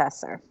curious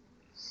professor.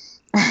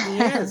 He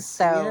is.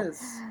 He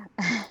is.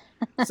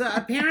 So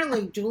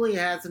apparently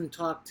Julia hasn't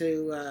talked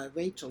to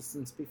Rachel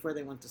since before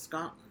they went to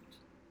Scotland,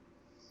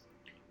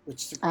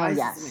 which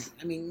surprises me.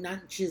 I mean,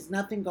 she has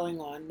nothing going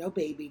on, no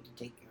baby to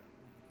take care of.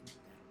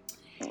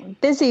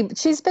 Busy.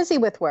 She's busy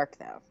with work,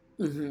 though.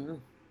 Mm-hmm.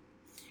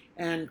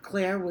 And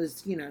Claire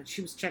was,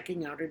 she was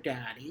checking out her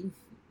daddy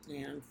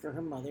and for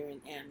her mother,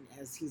 and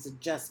as he's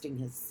adjusting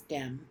his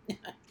stem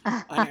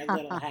on her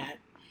little hat.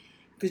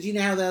 Because you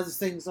know how those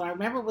things are. I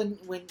remember when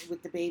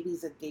with the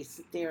babies that they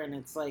sit there and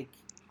it's like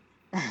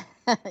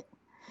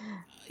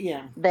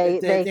Yeah. They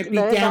be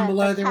down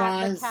below their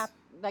eyes.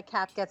 The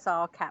cap gets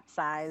all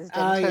capsized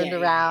and turned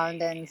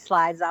around and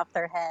slides off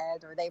their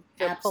head, or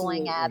they're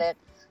pulling at it.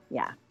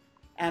 Yeah.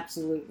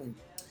 Absolutely.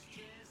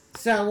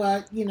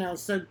 So,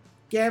 so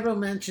Gabriel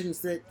mentions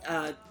that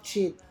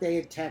they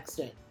had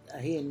texted.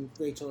 He and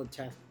Rachel had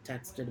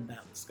texted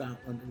about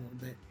Scotland a little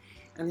bit.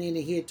 And then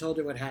he had told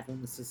her what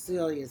happened with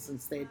Cecilia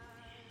since they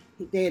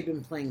had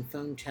been playing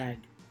phone tag.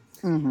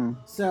 Mm-hmm.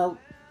 So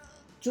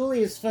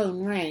Julia's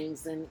phone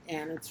rings, and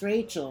it's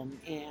Rachel,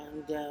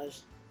 and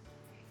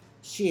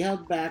she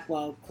held back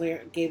while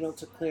Gabriel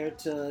took Claire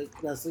to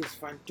Leslie's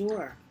front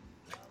door.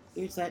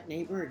 Here's that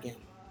neighbor again.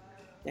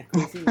 That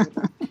crazy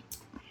neighbor.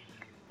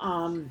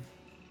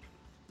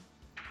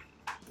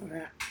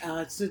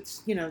 So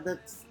it's,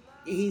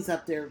 he's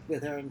up there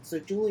with her, and so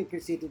Julia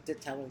proceeded to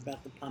tell her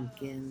about the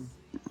pumpkin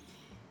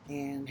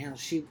and how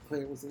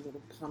Claire was a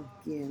little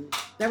pumpkin.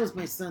 That was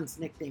my son's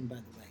nickname, by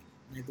the way.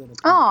 My little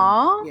pumpkin.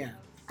 Aww. Yeah.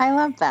 I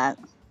love that.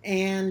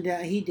 And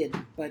he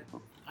didn't, but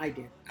I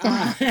did.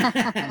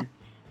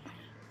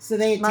 So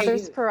they had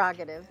Mother's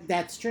prerogative.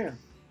 That's true.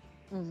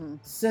 Mm-hmm.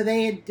 So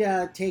they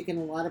had taken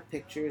a lot of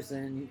pictures,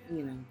 and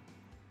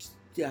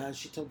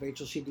she told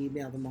Rachel she'd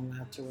email them all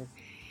out to her.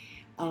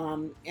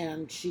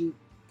 And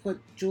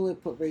Julia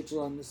put Rachel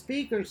on the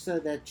speaker so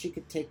that she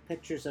could take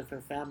pictures of her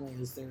family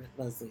as they're at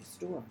Leslie's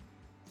store.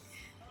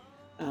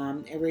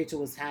 And Rachel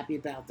was happy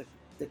about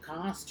the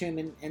costume,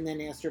 and then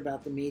asked her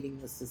about the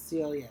meeting with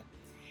Cecilia.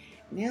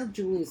 Now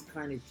Julia's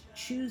kind of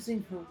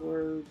choosing her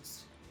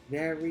words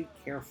very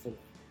carefully.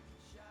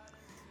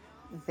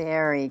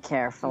 Very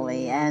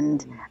carefully.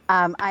 And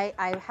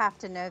I have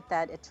to note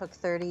that it took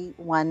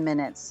 31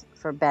 minutes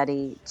for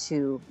Betty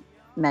to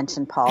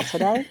mention Paul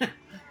today.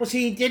 Well,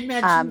 she did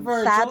mention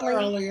Virgil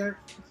earlier.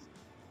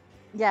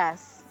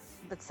 Yes,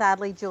 but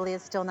sadly,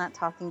 Julia's still not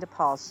talking to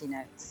Paul, she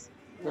notes.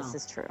 This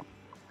is true.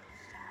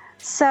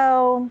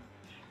 So,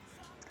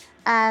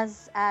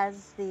 as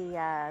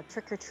the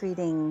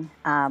trick-or-treating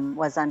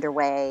was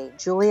underway,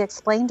 Julia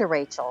explained to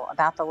Rachel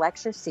about the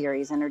lecture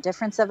series and her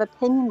difference of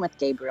opinion with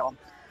Gabriel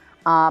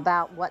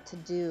about what to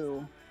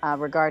do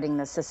regarding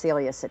the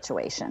Cecilia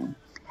situation.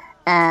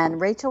 And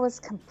Rachel was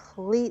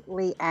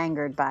completely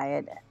angered by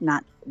it.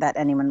 Not that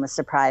anyone was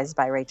surprised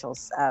by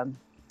Rachel's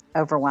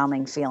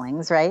overwhelming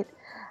feelings, right?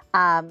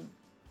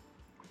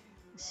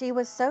 She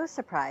was so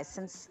surprised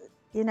since,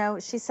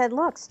 she said,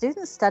 look,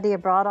 students study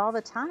abroad all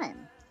the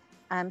time.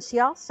 She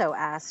also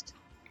asked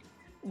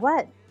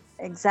what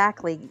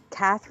exactly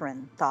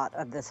Catherine thought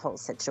of this whole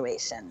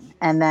situation.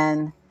 And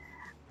then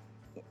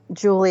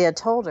Julia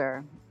told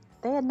her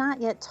they had not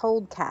yet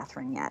told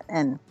Catherine yet.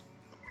 And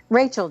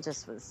Rachel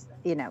just was,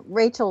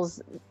 Rachel's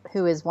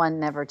who is one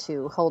never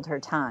to hold her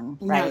tongue,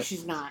 right? No,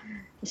 she's not.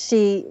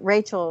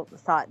 Rachel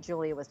thought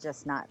Julia was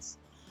just nuts.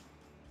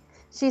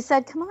 She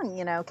said, come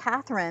on,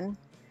 Catherine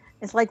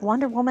is like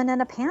Wonder Woman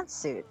in a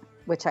pantsuit,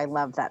 which I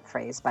love that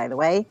phrase, by the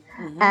way.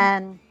 Mm-hmm.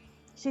 And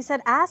she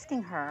said,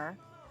 asking her,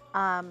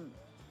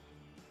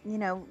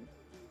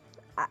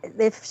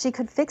 if she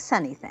could fix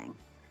anything.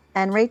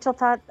 And Rachel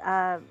thought,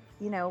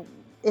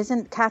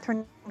 isn't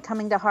Catherine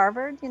coming to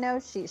Harvard?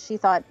 She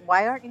thought,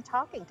 why aren't you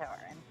talking to her?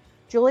 And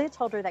Julia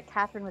told her that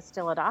Catherine was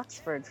still at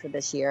Oxford for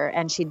this year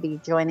and she'd be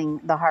joining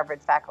the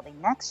Harvard faculty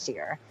next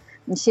year.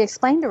 And she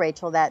explained to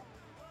Rachel that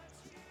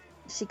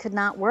she could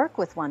not work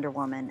with Wonder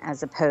Woman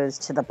as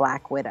opposed to the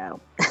Black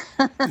Widow.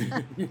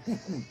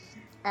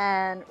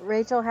 And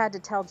Rachel had to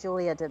tell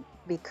Julia to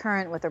be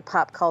current with her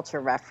pop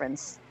culture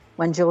reference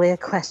when Julia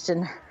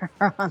questioned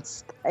her on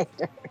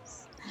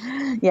spiders.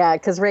 Yeah,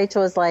 because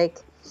Rachel was like,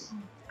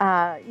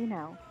 why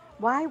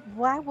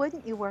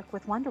wouldn't you work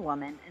with Wonder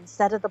Woman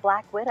instead of the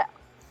Black Widow?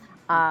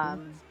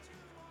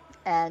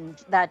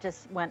 And that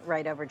just went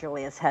right over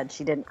Julia's head.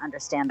 She didn't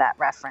understand that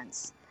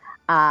reference.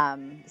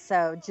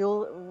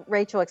 So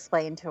Rachel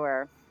explained to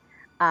her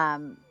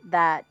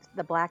that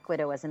the Black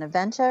Widow is an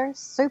Avenger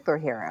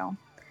superhero.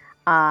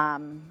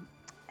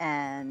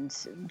 And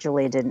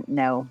Julia didn't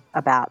know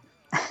about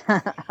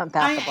the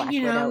Black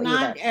Widow not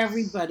either.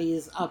 Everybody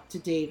is up to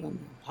date on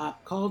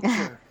pop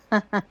culture.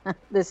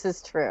 This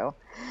is true.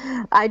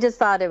 I just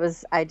thought it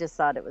was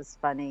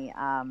funny.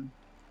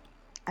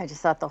 I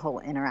just thought the whole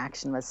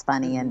interaction was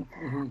funny, and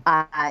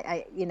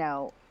I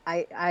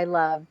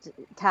loved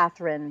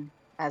Catherine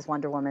as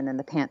Wonder Woman in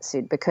the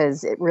pantsuit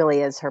because it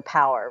really is her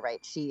power, right?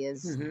 She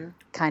is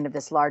kind of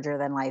this larger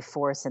than life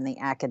force in the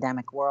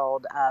academic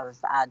world of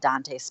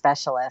Dante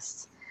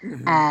specialists,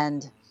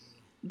 and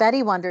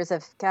Betty wonders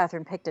if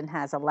Catherine Picton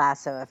has a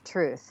lasso of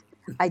truth.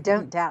 I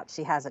don't doubt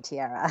she has a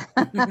tiara.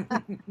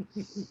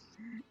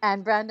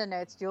 And Brenda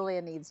notes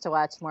Julia needs to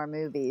watch more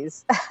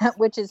movies,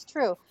 which is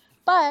true.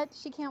 But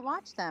she can't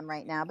watch them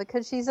right now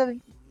because she's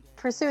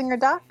pursuing her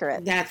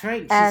doctorate. That's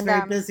right. She's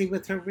very busy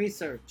with her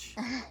research.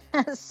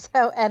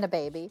 And a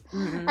baby.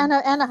 And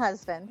a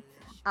husband.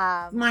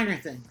 Minor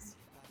things.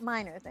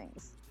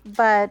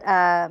 But,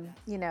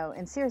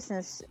 in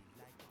seriousness,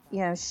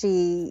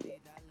 she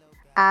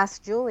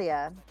asked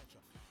Julia,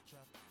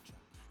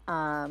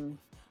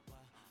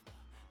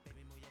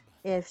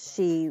 if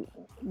she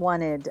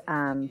wanted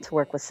to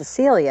work with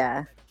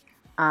Cecilia.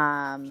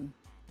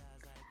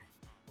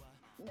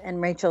 And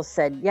Rachel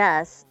said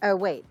yes. Oh,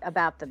 wait,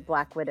 about the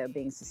Black Widow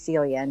being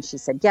Cecilia. And she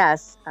said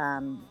yes.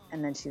 And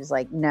then she was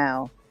like,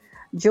 no.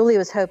 Julia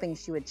was hoping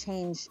she would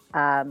change,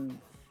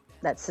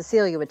 that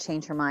Cecilia would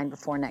change her mind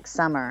before next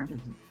summer.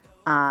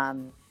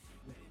 And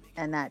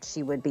that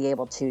she would be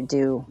able to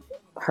do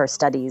her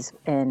studies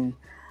in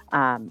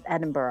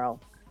Edinburgh.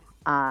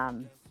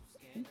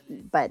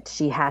 But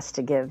she has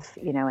to give,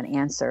 an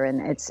answer. And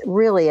it's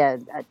really a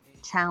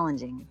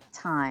challenging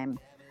time.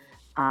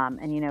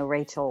 And,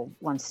 Rachel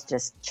wants to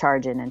just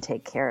charge in and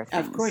take care of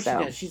things. Of course she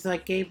does. She's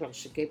like Gabriel.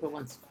 Gabriel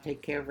wants to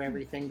take care of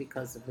everything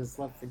because of his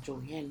love for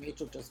Julianne.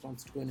 Rachel just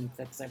wants to go in and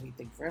fix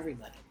everything for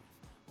everybody.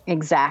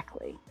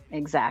 Exactly.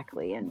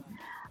 And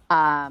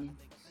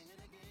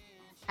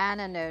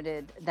Anna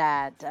noted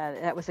that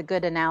that was a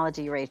good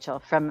analogy, Rachel,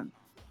 from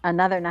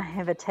another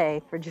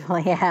naivete for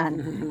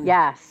Julianne.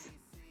 Yes.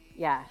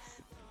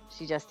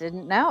 She just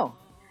didn't know.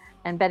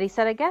 And Betty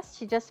said, I guess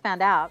she just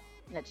found out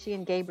that she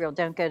and Gabriel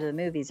don't go to the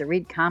movies or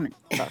read comic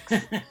books.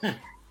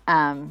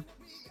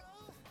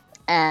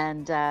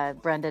 And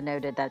Brenda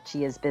noted that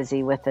she is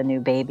busy with a new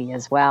baby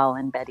as well.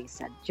 And Betty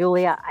said,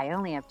 Julia, I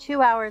only have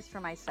 2 hours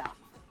for myself.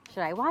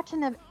 Should I watch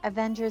an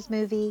Avengers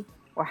movie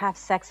or have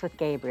sex with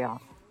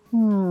Gabriel?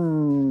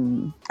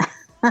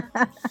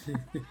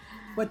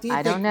 What do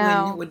you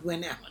think would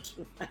win out?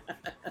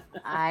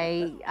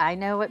 I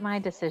know what my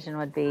decision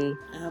would be.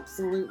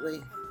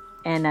 Absolutely.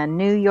 In a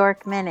New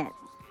York minute.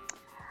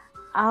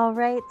 All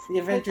right. The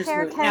Avengers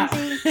movie.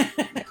 Kenzie.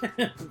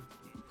 No.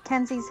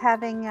 Kenzie's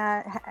heading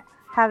out.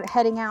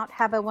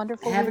 Have a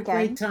wonderful weekend. Have a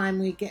great time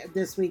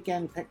this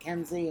weekend,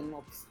 Kenzie, and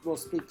we'll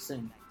speak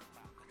soon.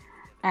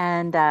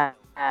 And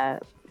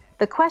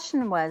the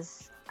question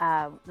was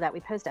that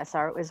we posed to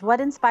SR was, what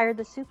inspired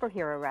the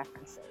superhero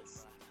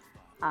references?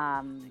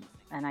 And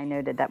I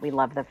noted that we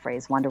love the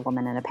phrase Wonder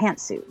Woman in a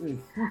pantsuit.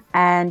 Mm-hmm.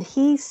 And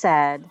he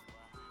said,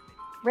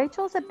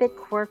 Rachel's a bit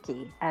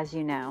quirky, as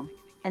you know,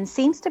 and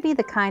seems to be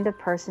the kind of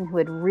person who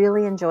would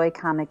really enjoy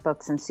comic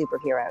books and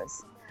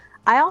superheroes.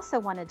 I also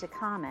wanted to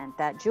comment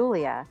that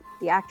Julia,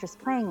 the actress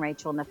playing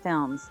Rachel in the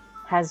films,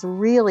 has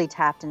really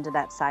tapped into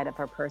that side of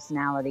her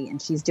personality,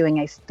 and she's doing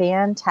a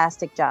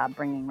fantastic job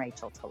bringing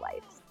Rachel to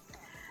life.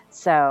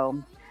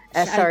 So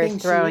SR is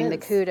throwing the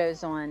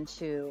kudos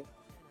onto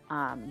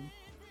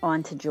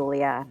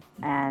Julia,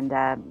 and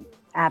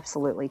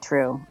absolutely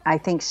true. I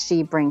think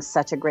she brings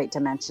such a great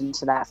dimension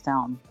to that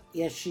film.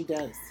 Yes, she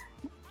does.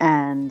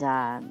 And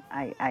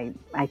I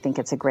think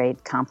it's a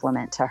great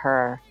compliment to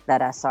her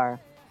that SR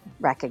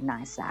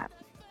recognized that.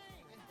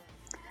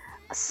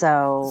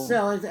 So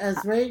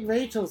as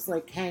Rachel's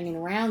like hanging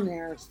around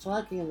there, is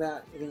talking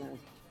about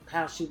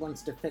how she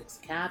wants to fix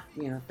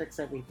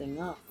everything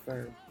up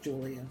for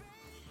Julia.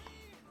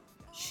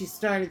 She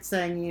started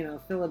saying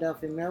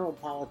Philadelphia mayoral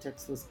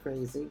politics was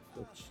crazy,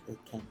 which it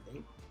can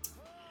be.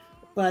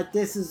 But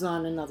this is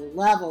on another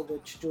level,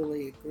 which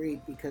Julia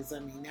agreed, because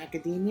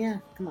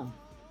academia, come on.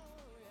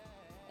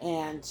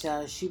 And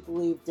she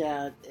believed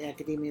that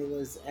academia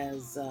was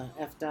as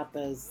effed up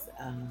as,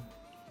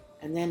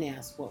 and then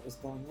asked what was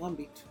going on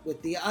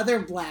with the other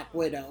Black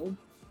Widow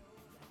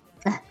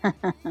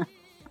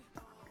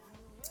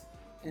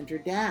and her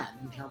dad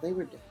and how they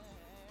were doing.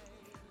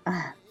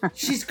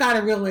 She's got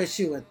a real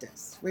issue with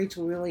this.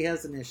 Rachel really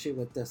has an issue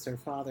with this. Her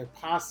father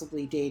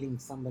possibly dating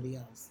somebody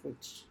else,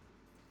 which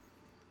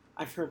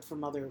I've heard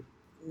from other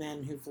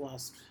men who've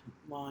lost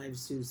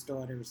wives whose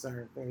daughters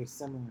are very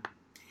similar.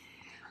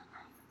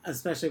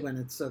 Especially when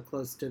it's so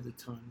close to the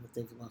time that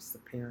they've lost the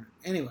parent.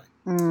 Anyway.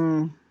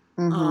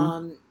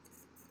 Mm-hmm.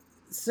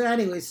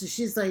 So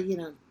she's like,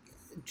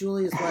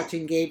 Julia's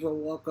watching Gabriel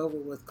walk over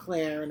with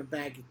Claire and a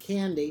bag of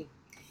candy.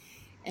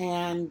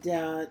 And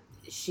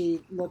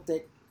she locked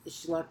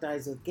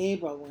eyes with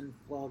Gabriel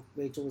while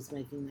Rachel was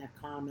making that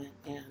comment.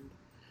 And,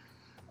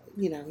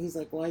 he's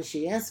like, why is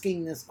she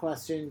asking this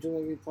question?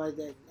 Julia replied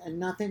that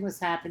nothing was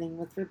happening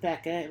with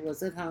Rebecca. It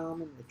was at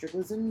home, and Richard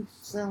was in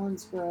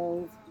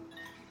Selinsgrove.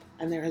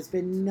 And there has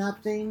been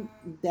nothing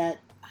that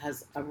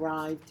has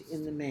arrived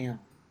in the mail.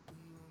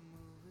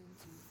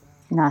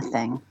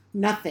 Nothing.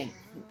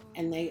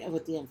 And they,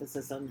 with the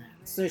emphasis on that.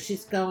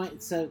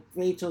 So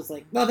Rachel's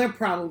like, well, they're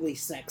probably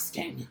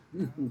sexting.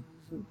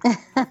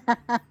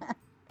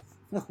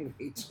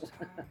 Rachel.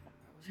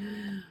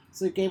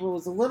 So Gabriel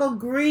was a little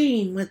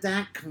green with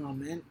that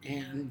comment,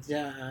 and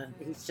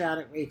he shot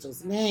at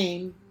Rachel's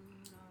name.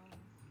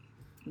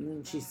 And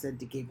then she said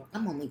to Gabriel,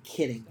 I'm only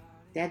kidding.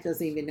 Dad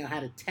doesn't even know how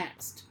to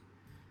text.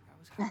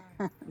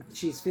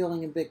 She's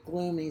feeling a bit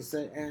gloomy,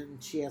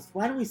 and she asked,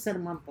 why don't we set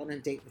him up on a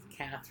date with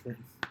Catherine?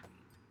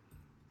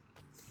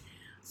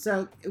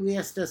 So we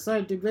asked her,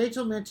 sorry, did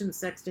Rachel mention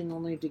sexting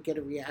only to get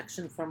a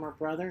reaction from her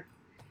brother?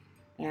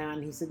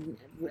 And he said,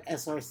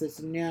 SR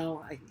says,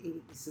 no. He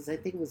says, I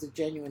think it was a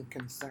genuine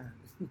concern.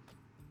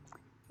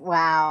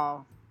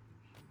 Wow.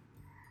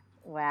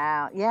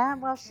 Yeah,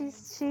 well,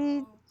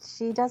 she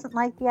doesn't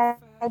like the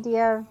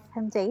idea of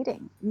him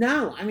dating.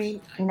 No,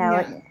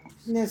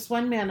 There's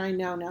one man I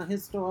know now.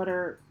 His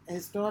daughter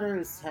has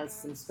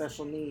some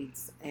special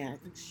needs, and I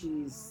think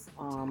she's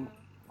on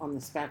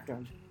the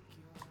spectrum.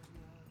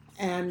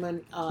 And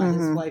when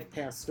his wife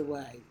passed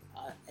away,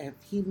 if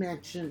he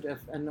mentioned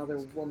another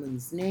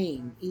woman's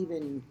name,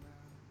 even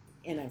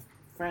in a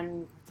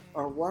friend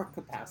or work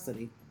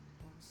capacity,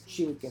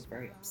 she would get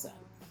very upset.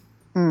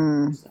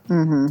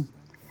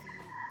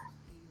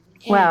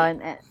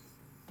 Well,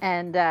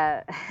 and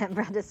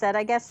Brenda said,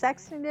 "I guess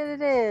sexting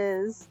it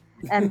is."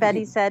 And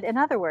Betty said, "In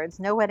other words,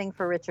 no wedding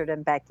for Richard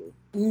and Becky."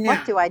 No.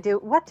 What do I do?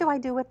 What do I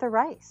do with the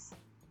rice?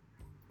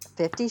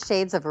 50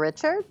 Shades of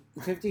Richard?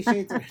 50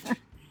 Shades of Richard.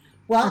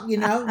 Well,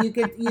 you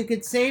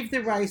could save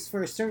the rice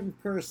for a certain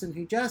person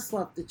who just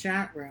left the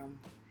chat room,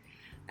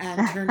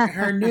 and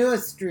her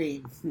newest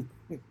dream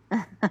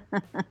of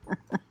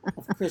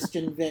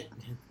Christian Vitt.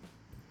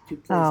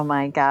 Oh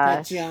my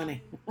gosh.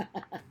 Gianni.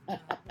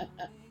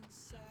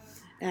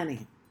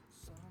 Anyhow.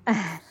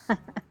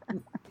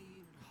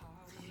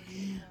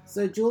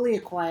 So Julia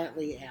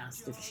quietly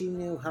asked if she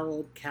knew how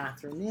old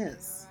Catherine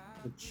is,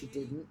 which she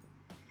didn't.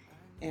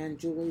 And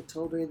Julia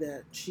told her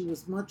that she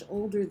was much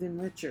older than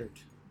Richard.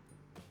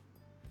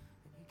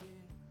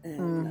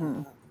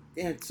 And,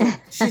 and so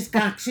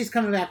she's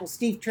coming back. Well,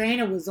 Steve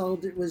Traynor was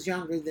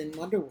younger than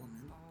Wonder Woman.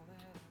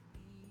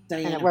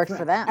 Diana and it worked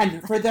for them.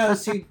 And for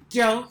those who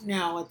don't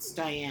know, it's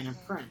Diana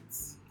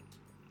Prince.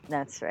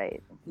 That's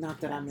right. Not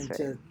that I'm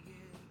into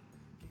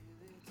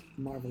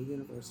Marvel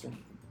Universe or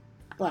anything,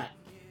 but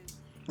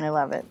I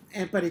love it.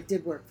 But it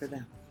did work for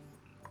them.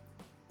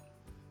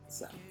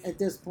 So at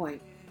this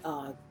point,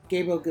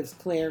 Gabriel gives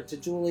Claire to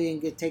Julie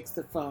and takes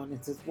the phone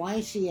and says, "Why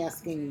is she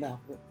asking about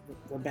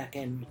Rebecca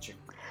and Richard?"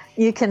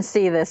 You can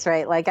see this,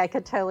 right? Like I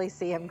could totally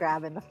see him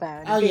grabbing the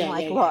phone and being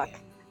like, "Look."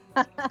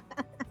 Yeah.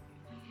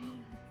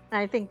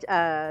 I think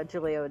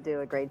Julia would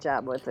do a great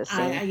job with this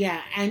scene.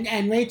 Yeah,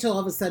 and Rachel all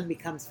of a sudden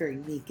becomes very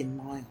meek and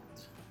mild.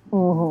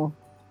 Mm-hmm.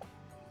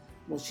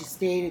 Well, she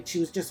stated she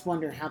was just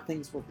wondering how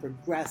things were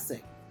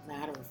progressing.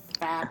 Matter of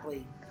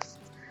factly,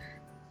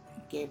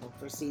 Gabriel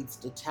proceeds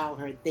to tell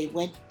her they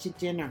went to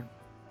dinner.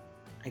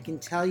 I can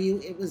tell you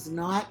it was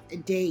not a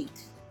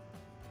date.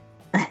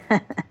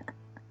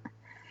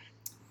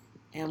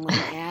 And when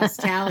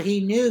asked how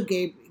he knew,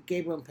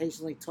 Gabriel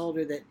impatiently told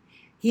her that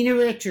he knew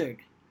Richard,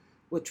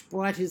 which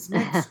brought his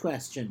next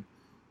question.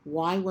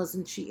 Why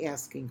wasn't she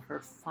asking her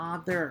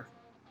father?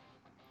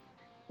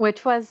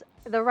 Which was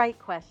the right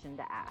question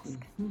to ask,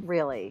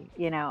 really,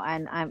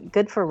 and I'm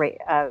good for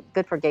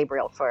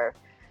Gabriel for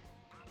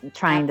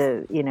trying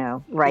to,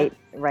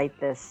 write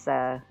this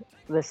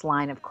this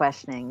line of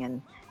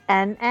questioning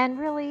and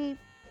really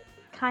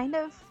kind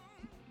of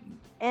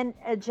in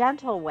a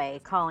gentle way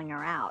calling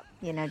her out,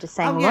 just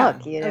saying,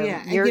 look,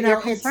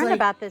 you're concerned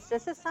about this.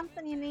 This is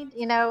something you need,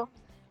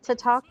 to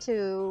talk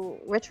to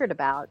Richard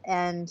about.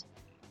 And,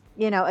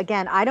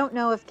 again, I don't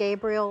know if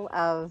Gabriel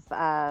of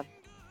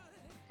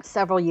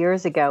several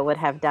years ago would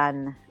have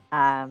done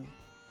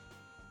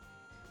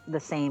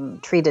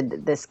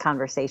treated this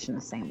conversation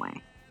the same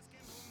way.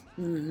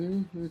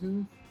 And,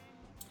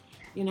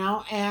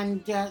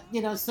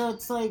 so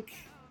it's like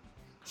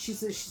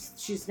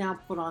she's now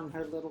put on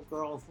her little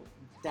girl,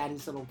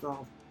 daddy's little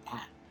girl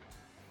hat,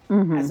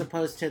 as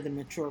opposed to the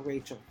mature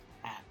Rachel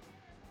hat.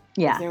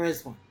 Yeah. There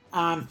is one.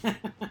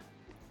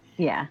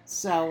 Yeah.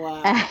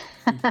 So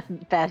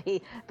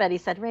Betty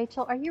said,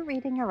 "Rachel, are you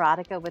reading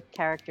erotica with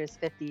characters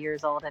 50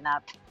 years old and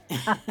up?"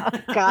 Oh,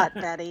 God,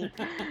 Betty.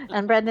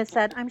 And Brenda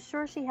said, "I'm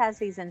sure she has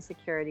these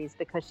insecurities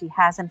because she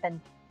hasn't been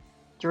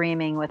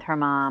dreaming with her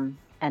mom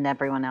and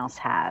everyone else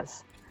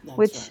has." That's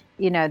which,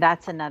 right.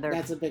 That's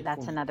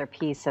another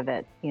piece of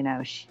it.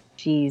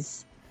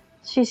 She's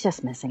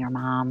just missing her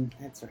mom.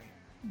 That's right.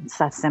 It's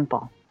that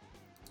simple.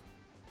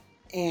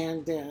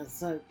 And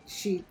so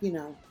she,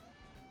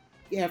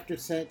 after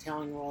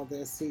telling her all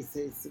this, he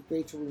says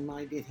Rachel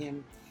reminded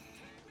him,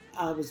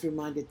 was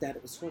reminded that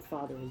it was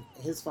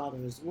his father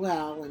as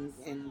well,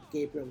 and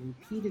Gabriel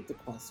repeated the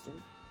question.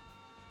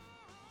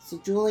 So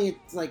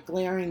Juliet's like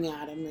glaring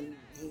at him, and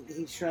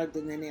he shrugged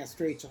and then asked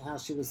Rachel how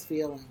she was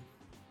feeling.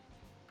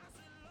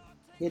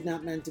 He had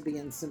not meant to be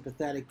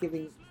unsympathetic,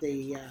 giving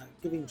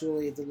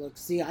Juliet the look.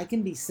 See, I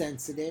can be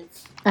sensitive.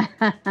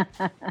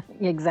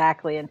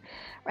 Exactly, and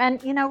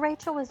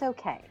Rachel was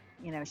okay.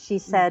 She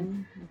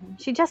said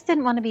she just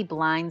didn't want to be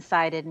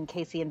blindsided in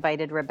case he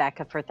invited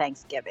Rebecca for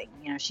Thanksgiving.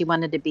 She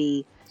wanted to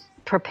be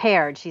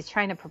prepared. She's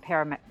trying to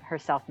prepare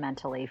herself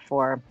mentally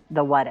for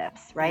the what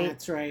ifs, right?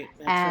 That's right.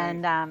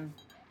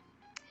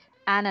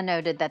 Anna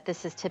noted that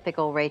this is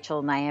typical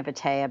Rachel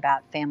naivete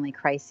about family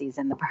crises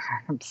in the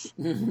burbs.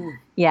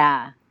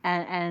 Yeah.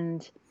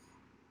 And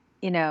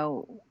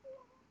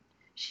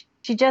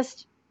she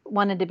just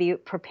wanted to be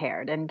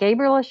prepared. And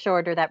Gabriel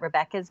assured her that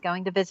Rebecca is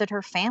going to visit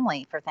her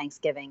family for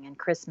Thanksgiving and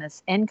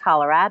Christmas in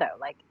Colorado.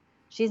 Like,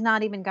 she's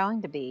not even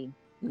going to be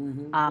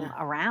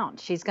around.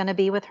 She's going to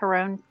be with her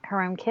own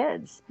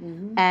kids.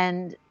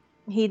 And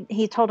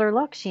he told her,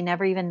 look, she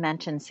never even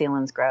mentioned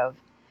Selinsgrove.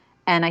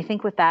 And I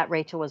think with that,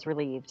 Rachel was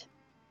relieved.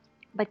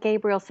 But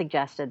Gabriel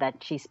suggested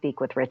that she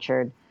speak with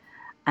Richard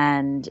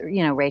And,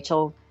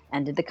 Rachel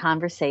ended the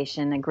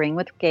conversation, agreeing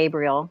with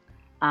Gabriel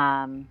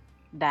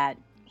that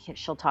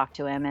she'll talk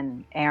to him.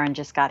 And Aaron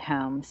just got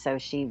home, so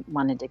she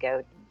wanted to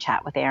go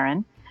chat with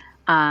Aaron.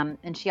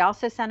 And she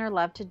also sent her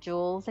love to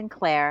Jules and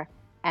Claire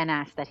and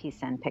asked that he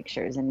send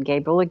pictures. And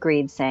Gabriel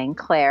agreed, saying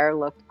Claire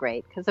looked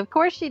great, because of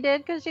course she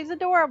did, because she's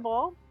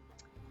adorable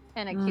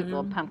in a cute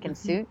little pumpkin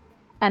suit.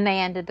 And they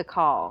ended the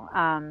call.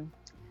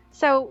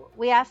 So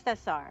we asked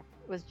SR,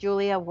 was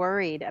Julia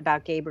worried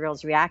about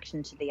Gabriel's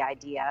reaction to the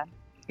idea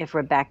of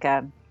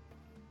Rebecca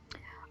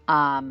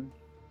and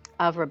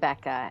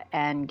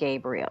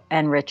Gabriel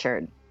and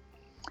Richard?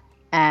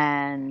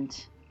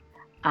 And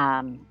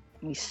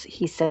he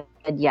said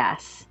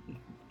yes.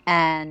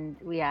 And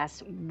we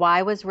asked,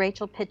 why was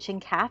Rachel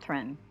pitching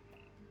Catherine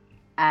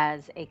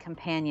as a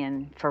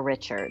companion for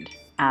Richard?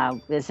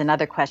 Is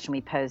another question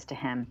we posed to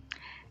him.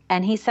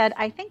 And he said,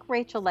 I think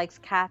Rachel likes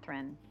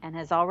Catherine and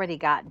has already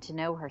gotten to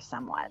know her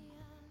somewhat.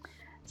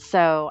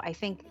 So I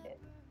think,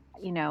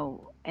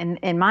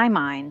 in my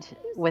mind,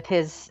 with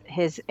his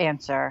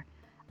answer,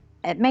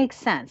 it makes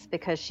sense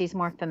because she's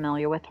more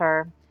familiar with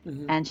her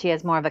and she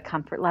has more of a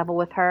comfort level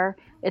with her.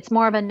 It's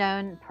more of a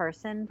known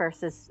person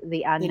versus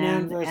the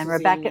unknown. And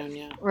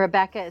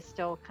Rebecca is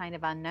still kind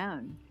of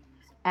unknown.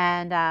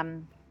 And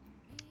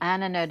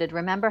Anna noted,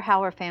 remember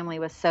how her family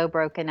was so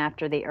broken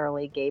after the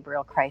early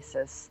Gabriel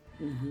crisis?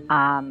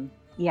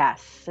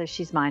 Yes, so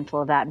she's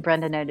mindful of that. And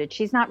Brenda noted,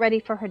 she's not ready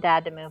for her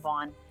dad to move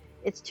on.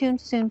 It's too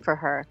soon for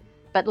her,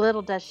 but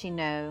little does she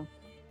know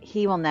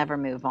he will never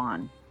move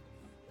on.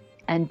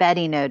 And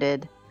Betty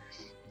noted,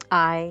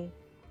 I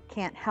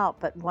can't help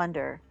but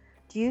wonder,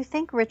 do you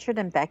think Richard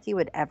and Becky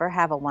would ever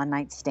have a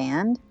one-night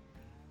stand?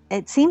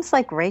 It seems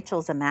like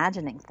Rachel's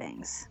imagining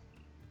things.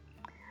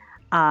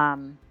 I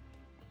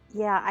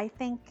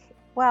think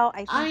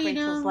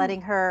Rachel's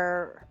letting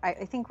her,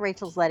 I think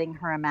Rachel's letting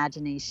her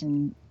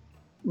imagination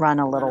run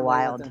a little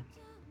wild.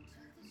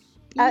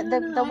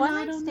 The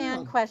one-night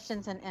stand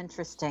question's an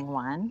interesting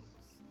one.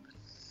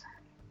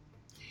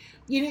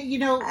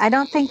 I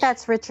don't think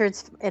that's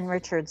Richard's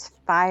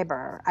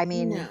fiber. I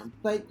mean, no,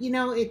 but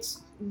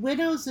it's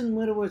widows and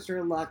widowers are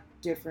a lot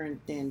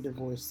different than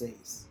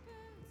divorcees.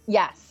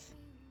 Yes.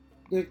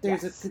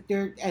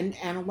 And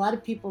a lot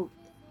of people,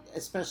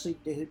 especially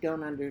who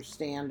don't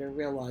understand or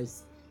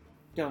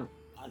don't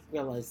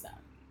realize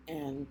that.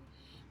 And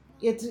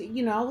it's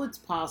it's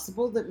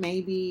possible that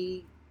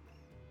maybe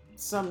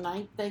some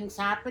night things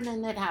happen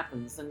and it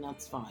happens, and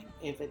that's fine.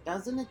 If it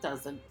doesn't, it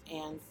doesn't.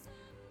 And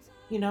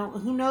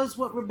who knows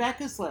what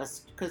Rebecca's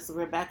list, because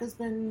Rebecca's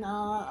been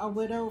a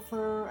widow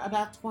for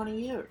about 20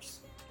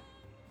 years.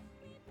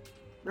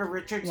 Or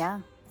Richard's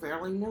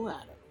fairly new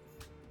at it.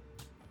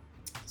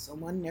 So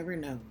one never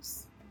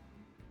knows.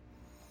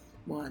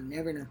 One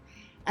never knows.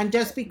 And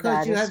just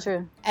because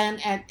true. And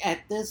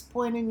at this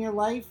point in your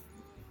life,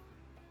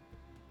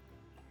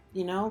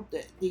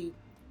 the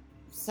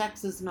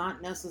sex is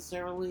not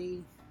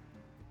necessarily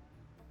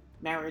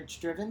marriage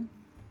driven.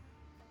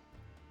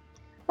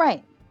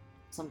 Right.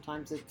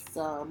 Sometimes it's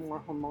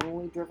more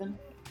hormonally driven.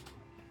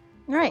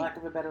 Right. For lack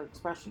of a better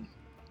expression.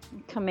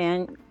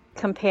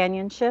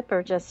 Companionship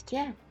or just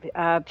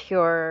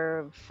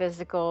pure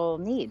physical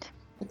need.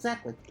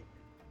 Exactly.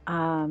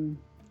 And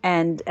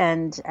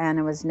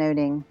Anna was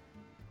noting,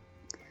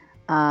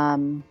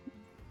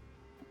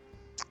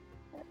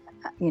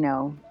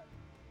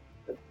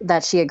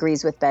 that she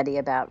agrees with Betty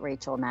about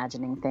Rachel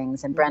imagining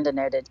things. And Brenda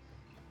noted,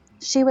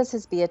 she was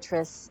his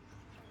Beatrice.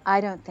 I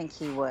don't think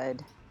he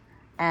would.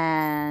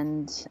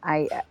 And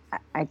I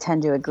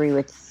tend to agree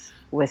with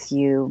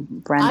you,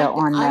 Brenda,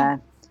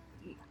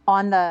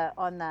 on the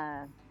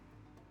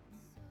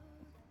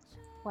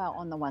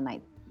one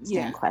night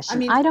stand question. I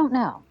mean, I don't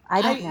know.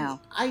 I don't know.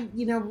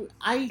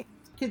 I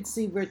could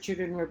see Richard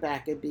and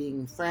Rebecca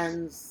being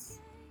friends.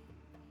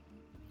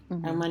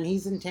 Mm-hmm. And when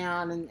he's in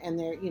town and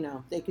they're,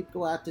 they could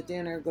go out to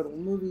dinner, go to a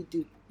movie,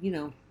 do,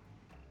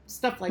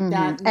 stuff like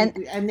that.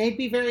 And they'd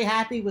be very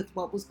happy with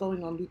what was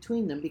going on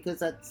between them,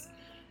 because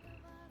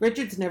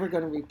Richard's never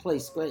going to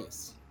replace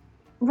Grace.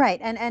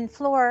 Right. And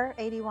Floor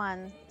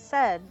 81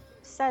 said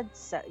so,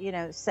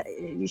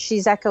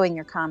 she's echoing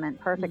your comment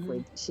perfectly.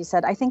 Mm-hmm. She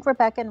said, I think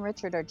Rebecca and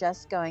Richard are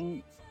just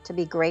going to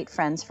be great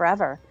friends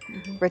forever.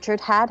 Mm-hmm. Richard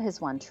had his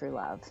one true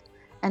love.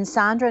 And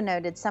Sandra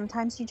noted,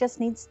 sometimes you just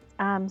need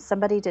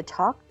somebody to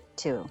talk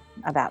to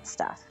about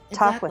stuff,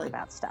 talk with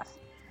about stuff.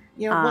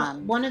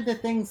 One of the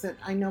things that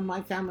I know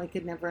my family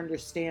could never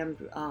understand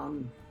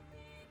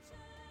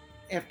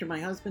after my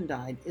husband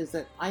died is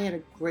that I had a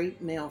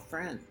great male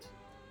friend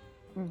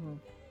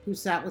who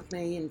sat with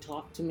me and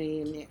talked to me,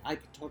 and I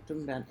could talk to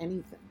him about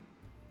anything.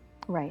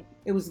 Right.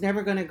 It was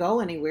never going to go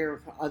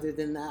anywhere other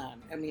than that.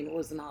 I mean, it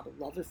was not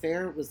a love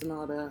affair. It was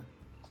not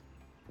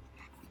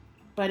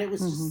but it was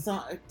just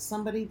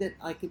somebody that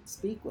I could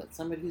speak with,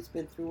 somebody who's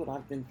been through what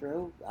I've been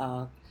through,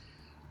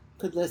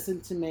 could listen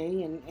to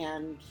me,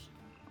 and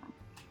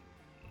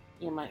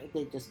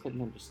they just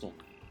couldn't understand.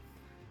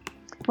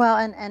 Well,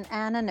 and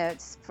Anna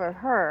notes, for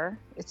her,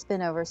 it's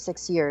been over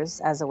 6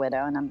 years as a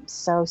widow, and I'm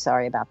so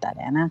sorry about that,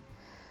 Anna.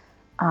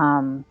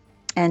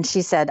 And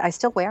she said, I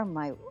still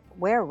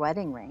wear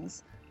wedding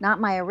rings, not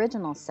my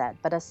original set,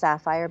 but a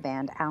sapphire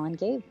band Alan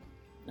gave me.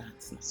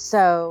 That's nice.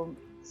 So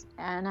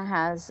Anna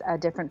has a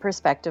different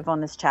perspective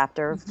on this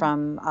chapter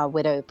from a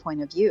widow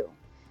point of view.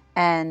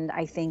 And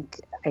I think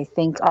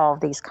all of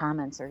these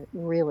comments are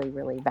really,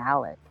 really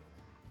valid.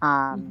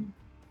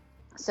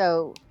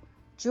 So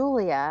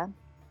Julia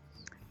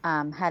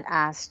had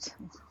asked,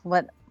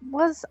 what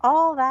was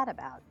all that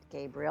about,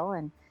 Gabriel?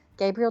 And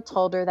Gabriel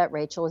told her that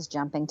Rachel was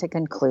jumping to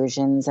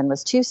conclusions and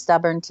was too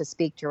stubborn to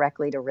speak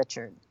directly to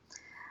Richard.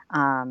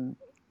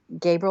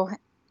 Gabriel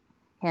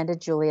handed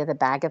Julia the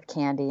bag of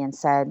candy and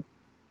said,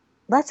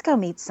 let's go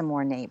meet some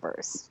more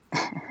neighbors.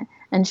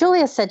 And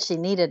Julia said she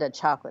needed a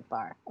chocolate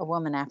bar, a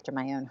woman after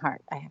my own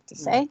heart, I have to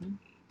say.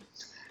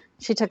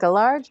 She took a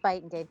large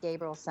bite and gave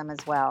Gabriel some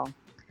as well.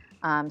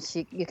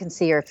 You can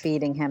see her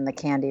feeding him the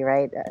candy,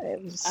 right?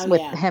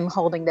 Him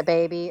holding the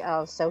baby.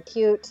 Oh, so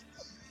cute.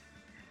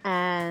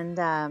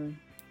 And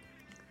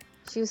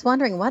she was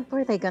wondering, what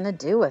were they going to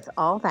do with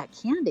all that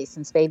candy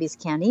since babies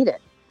can't eat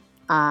it?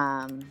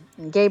 And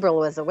Gabriel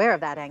was aware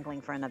of that,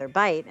 angling for another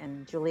bite,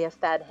 and Julia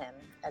fed him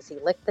as he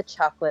licked the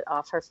chocolate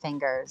off her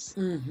fingers.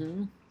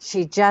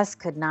 She just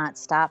could not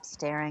stop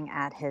staring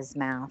at his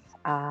mouth.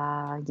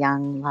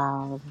 Young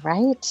love,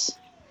 right?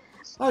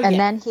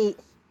 Then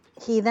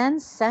he then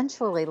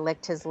sensually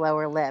licked his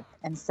lower lip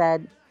and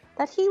said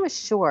that he was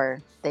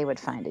sure they would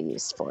find a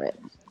use for it.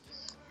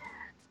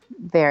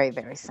 Very,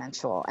 very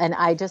sensual. And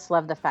I just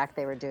love the fact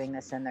they were doing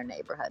this in their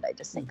neighborhood. I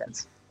just think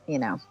that's,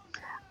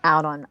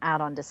 out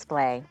on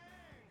display.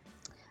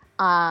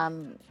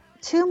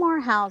 2 more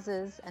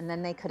houses, and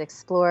then they could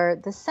explore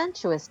the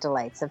sensuous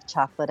delights of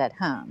chocolate at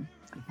home,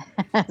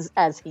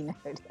 as he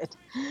noted.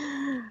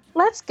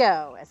 Let's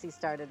go, as he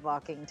started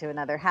walking to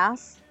another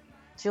house.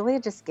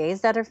 Julia just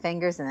gazed at her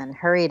fingers and then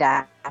hurried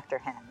after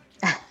him.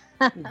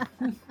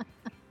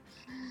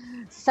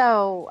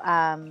 So,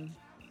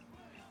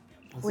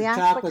 we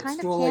asked what kind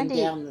of candy.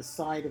 Down the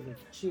side of his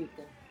cheek.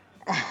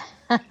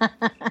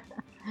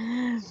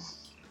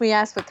 We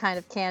asked what kind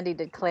of candy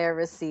did Claire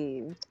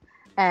receive,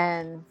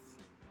 and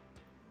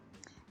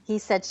he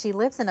said she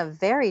lives in a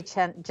very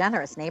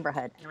generous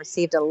neighborhood and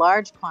received a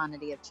large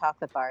quantity of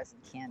chocolate bars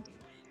and candy.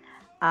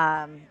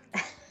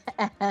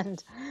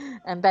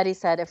 And Betty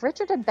said, if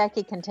Richard and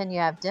Becky continue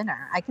to have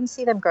dinner, I can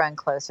see them growing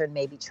closer and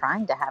maybe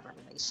trying to have a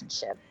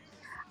relationship,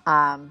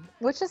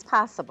 which is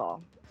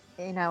possible.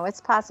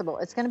 It's possible.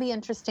 It's going to be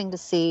interesting to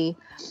see.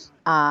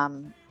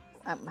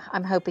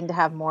 I'm hoping to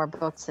have more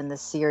books in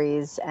this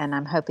series, and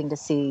I'm hoping to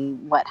see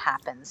what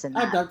happens in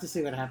that. I'd love to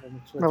see what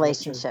happens with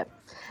relationship.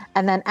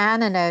 And then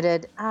Anna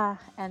noted,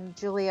 and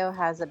Julio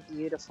has a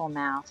beautiful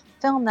mouth.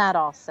 Film that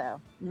also.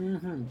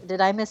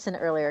 Did I miss an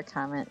earlier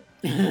comment?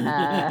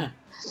 Yeah,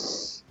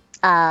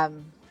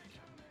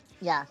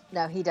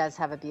 no, he does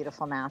have a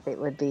beautiful mouth. It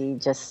would be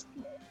just,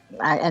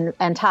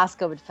 and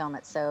Tosca would film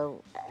it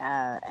so,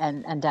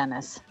 and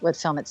Dennis would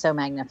film it so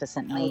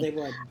magnificently. Oh, they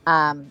would.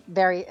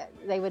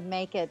 They would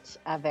make it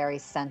a very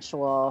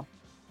sensual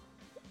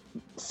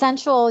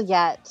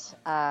yet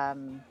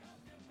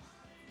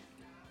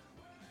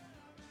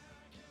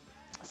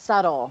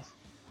subtle.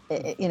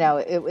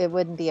 It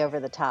wouldn't be over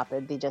the top.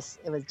 It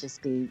would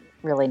just be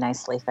really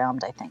nicely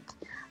filmed, I think.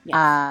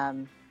 Yes.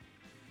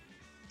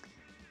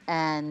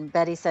 And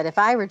Betty said, if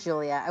I were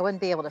Julia, I wouldn't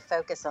be able to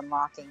focus on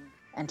locking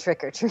and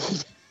trick or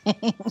treating.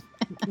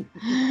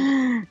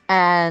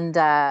 And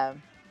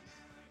I'm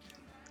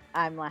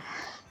like,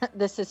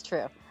 this is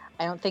true.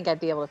 I don't think I'd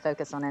be able to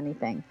focus on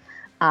anything.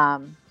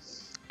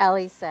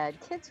 Ellie said,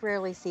 kids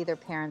rarely see their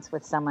parents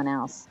with someone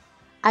else.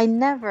 I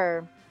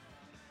never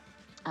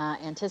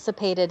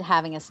anticipated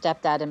having a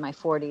stepdad in my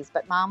 40s,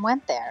 but Mom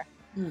went there.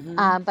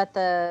 But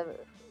the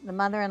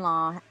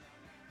mother-in-law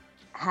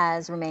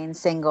has remained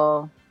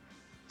single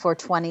for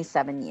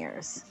 27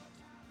 years.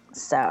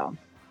 So,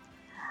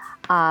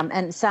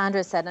 and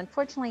Sandra said,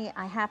 unfortunately,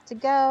 I have to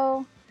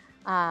go.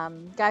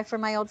 Guy for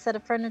my old set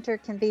of furniture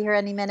can be here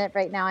any minute.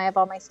 Right now, I have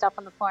all my stuff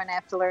on the floor and I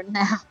have to learn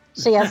now.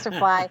 She has to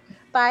fly.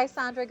 Bye,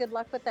 Sandra. Good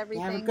luck with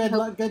everything. Good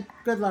luck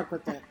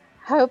with that.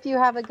 Hope you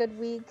have a good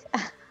week.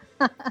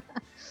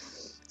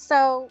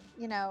 So,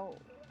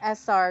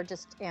 SR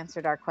just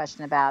answered our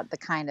question about the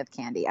kind of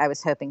candy. I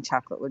was hoping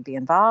chocolate would be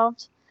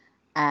involved.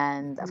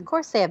 And of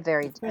course, they have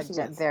very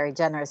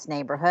generous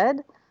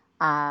neighborhood.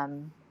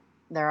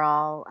 They're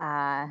all,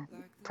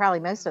 probably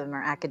most of them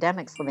are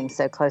academics living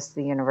so close to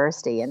the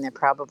university, and they're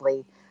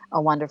probably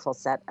a wonderful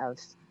set of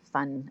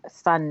fun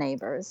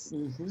neighbors.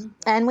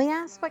 And we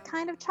asked, what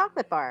kind of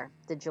chocolate bar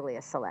did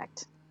Julia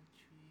select?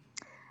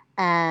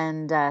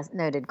 And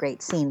noted,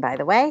 great scene, by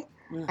the way.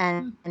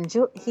 And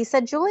he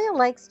said, Julia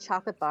likes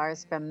chocolate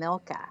bars from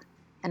Milka,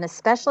 and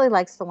especially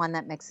likes the one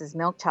that mixes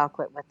milk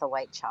chocolate with the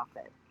white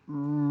chocolate.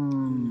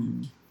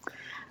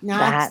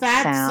 Now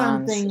that's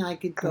something I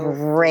could go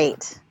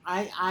great. For.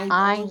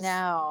 I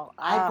know.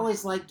 I've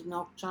always liked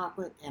milk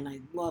chocolate, and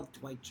I loved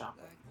white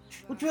chocolate,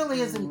 which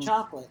really isn't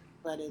chocolate,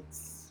 but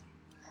it's.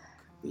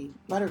 the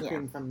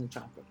buttercream from the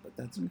chocolate, but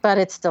that's okay. But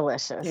it's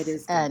delicious. It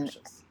is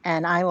delicious.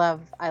 And I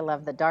love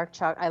the dark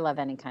chocolate. I love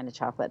any kind of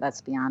chocolate,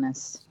 let's be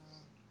honest.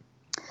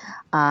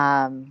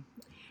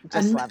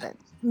 Just love it.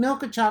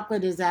 Milka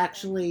chocolate is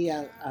actually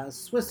a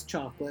Swiss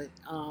chocolate.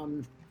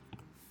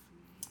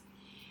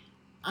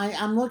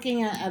 I'm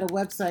looking at a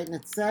website, and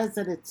it says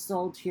that it's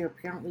sold here.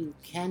 Apparently, you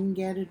can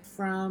get it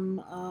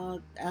from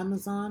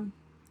Amazon.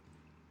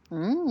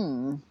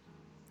 But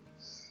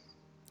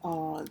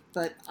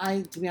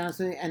to be honest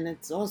with you, and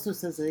it also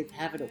says they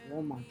have it at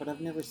Walmart, but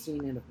I've never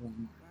seen it at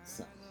Walmart.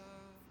 So.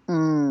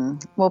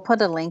 We'll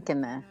put a link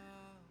in there.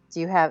 Do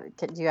you have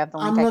the link?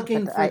 I'm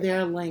looking for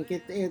their link.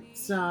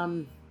 It's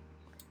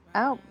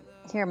Oh,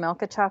 here,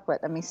 Milka chocolate.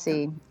 Let me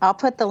see. I'll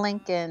put the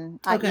link in.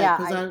 Okay.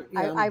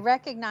 I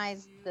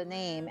recognize the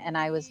name, and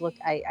I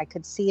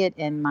could see it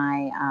in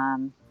my.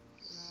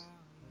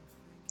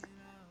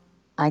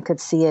 I could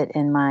see it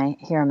in my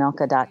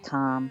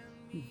hereamilka.com.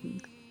 Mm-hmm.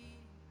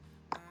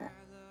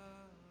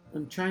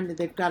 I'm trying to.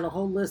 They've got a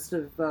whole list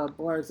of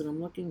bars, and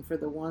I'm looking for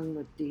the one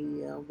with the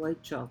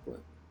white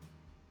chocolate.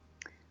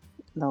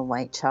 The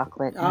white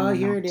chocolate. Oh,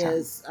 here it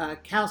is.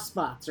 Cow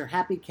Spots or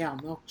Happy Cow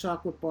milk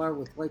chocolate bar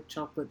with white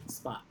chocolate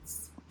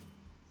spots.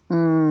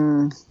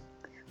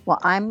 Well,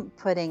 I'm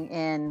putting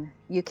in.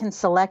 You can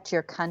select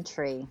your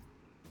country,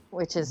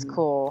 which is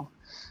cool,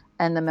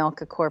 and the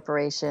Milka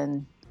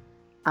Corporation.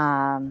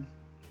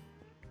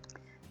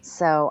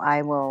 So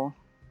I will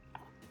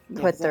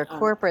put their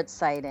corporate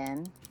site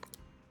in,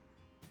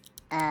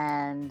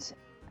 and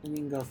you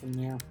can go from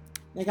there.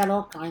 They got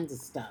all kinds of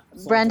stuff.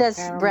 So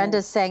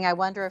Brenda's saying, I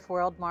wonder if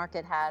World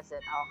Market has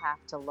it. I'll have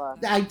to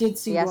look. I did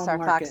see World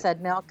Market. Fox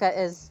said Milka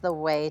is the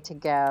way to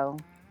go.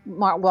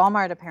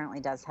 Walmart apparently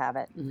does have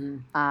it.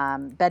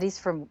 Betty's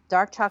from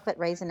dark chocolate,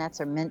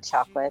 raisinets, or mint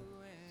chocolate.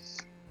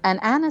 And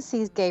Anna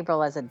sees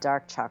Gabriel as a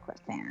dark chocolate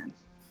fan.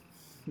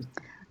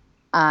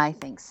 I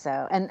think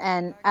so.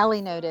 And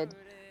Ellie noted,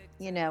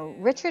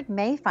 Richard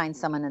may find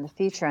someone in the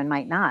future and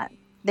might not.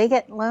 They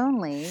get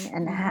lonely,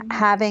 and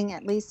having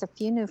at least a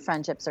few new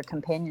friendships or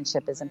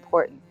companionship is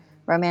important,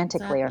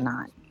 romantically or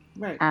not.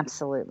 Right.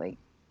 Absolutely.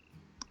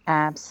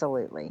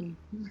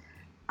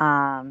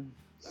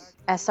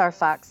 SR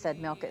Fox said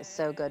Milka is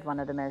so good, one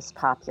of the most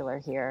popular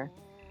here.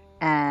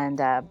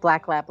 And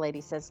Black Lab Lady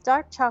says,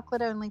 dark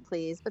chocolate only,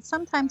 please, but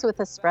sometimes with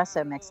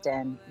espresso mixed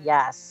in.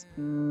 Yes.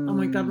 Oh,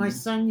 my God. My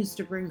son used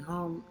to bring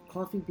home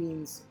coffee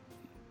beans,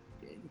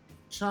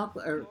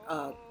 chocolate,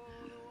 or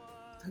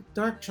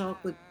dark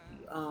chocolate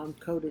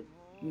coated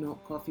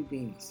milk coffee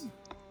beans.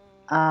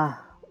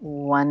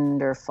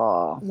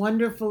 Wonderful.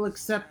 Wonderful,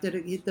 except that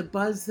the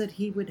buzz that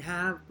he would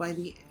have by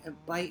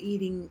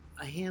eating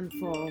a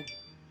handful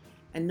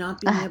and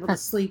not being able to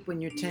sleep when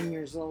you're 10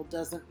 years old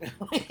doesn't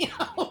really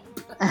help.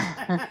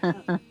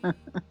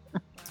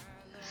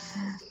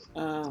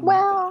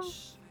 Well,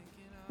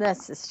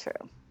 this is true.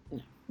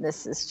 Yeah.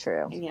 This is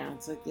true. Yeah,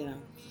 it's like, you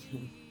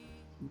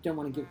don't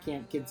want to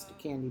give kids to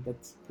candy, but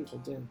people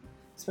do,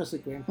 especially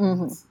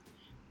grandparents.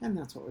 And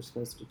that's what we're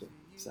supposed to do.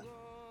 So,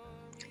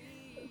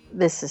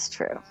 this is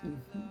true.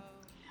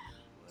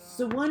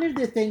 So one of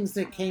the things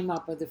that came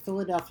up with the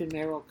Philadelphia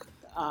Mayoral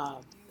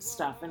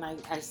stuff, and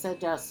I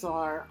said to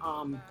SR,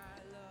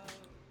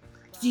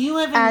 do you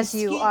have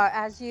any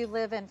as you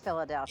live in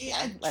Philadelphia?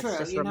 Yeah, let's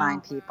just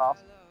remind people.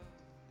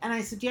 And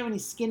I said, do you have any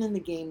skin in the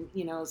game?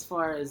 As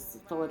far as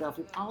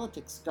Philadelphia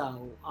politics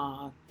go,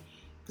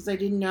 because I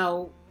didn't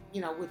know,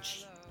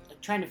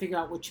 trying to figure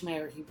out which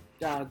mayor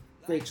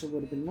Rachel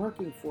would have been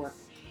working for.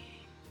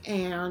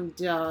 And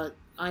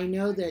I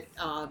know that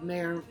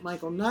Mayor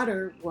Michael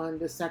Nutter won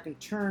the second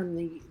term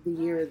the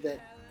year that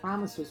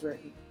Promise was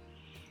written.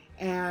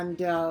 And,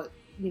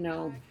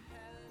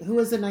 who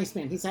is a nice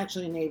man. He's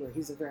actually a neighbor.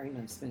 He's a very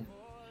nice man.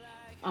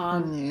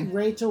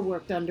 Rachel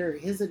worked under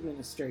his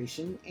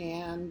administration.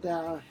 And,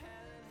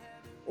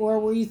 or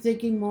were you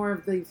thinking more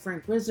of the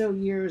Frank Rizzo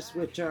years,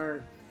 which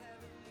are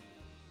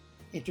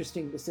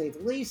interesting to say the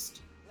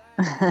least?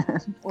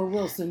 Or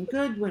Wilson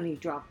Good when he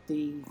dropped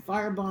the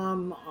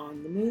firebomb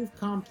on the Move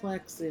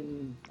complex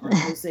on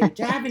Osage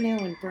Avenue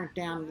and burnt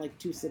down like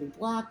 2 city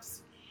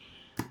blocks.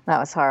 That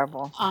was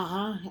horrible.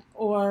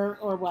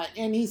 Or what?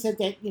 And he said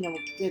that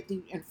that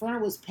the Inferno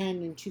was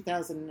penned in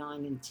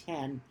 2009 and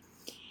 10,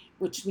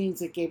 which means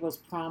that Gabriel's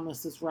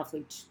Promise is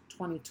roughly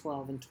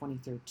 2012 and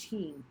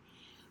 2013.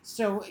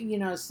 So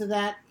so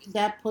that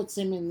puts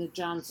him in the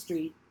John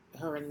Street,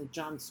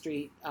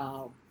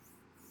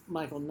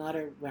 Michael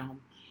Nutter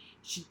realm.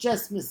 She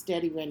just missed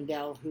Eddie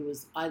Rendell,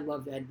 I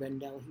loved Ed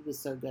Rendell. He was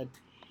so good.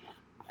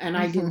 And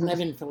I didn't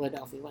live in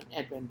Philadelphia when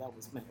Ed Rendell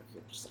was mayor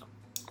here. So.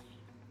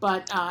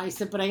 But I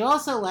said, but I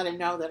also let him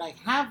know that I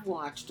have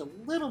watched a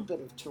little bit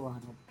of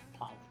Toronto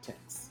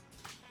politics.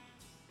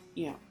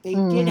 They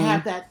did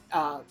have that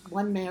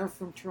one mayor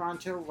from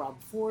Toronto, Rob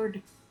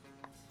Ford,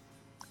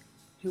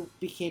 who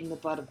became the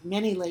butt of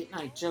many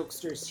late-night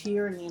jokesters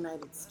here in the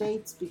United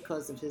States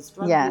because of his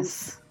drug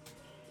use.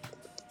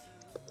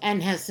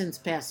 And has since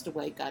passed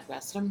away, God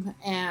rest him.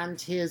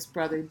 And his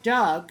brother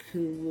Doug,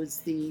 who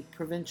was the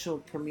provincial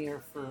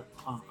premier for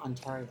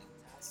Ontario.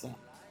 So,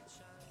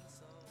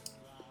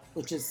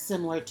 which is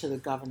similar to the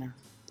governor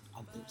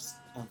of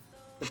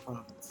the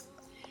province.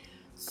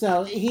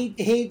 So he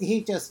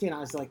just, I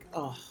was like,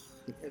 oh,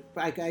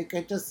 I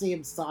could just see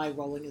him sigh,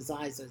 rolling his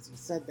eyes as he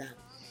said that.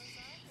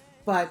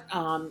 But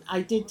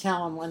I did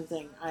tell him one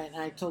thing, and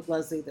I told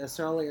Leslie this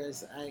earlier,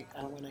 is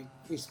when I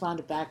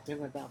responded back to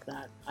him about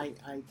that, I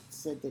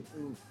said that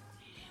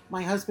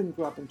my husband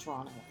grew up in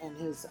Toronto, and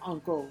his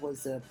uncle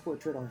was a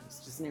portrait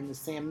artist. His name was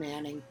Sam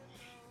Manning.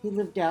 He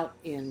lived out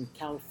in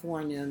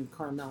California, in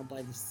Carmel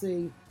by the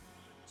sea,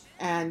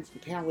 and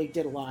apparently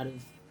did a lot of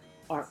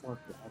artwork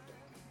out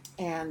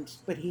there.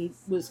 But he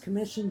was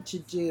commissioned to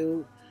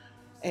do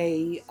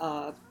a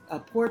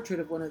portrait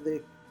of one of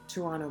the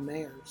Toronto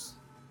mayors.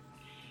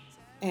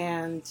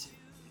 And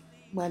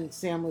when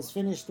Sam was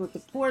finished with the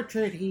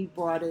portrait, he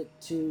brought it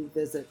to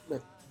visit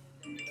with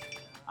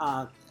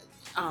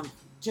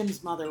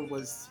Jim's mother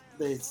was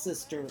the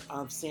sister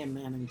of Sam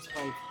Manning's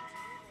wife.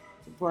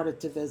 He brought it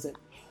to visit.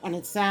 And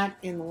it sat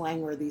in the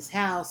Langworthy's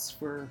house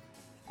for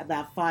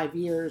about 5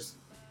 years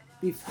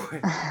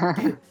before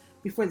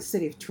the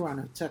city of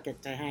Toronto took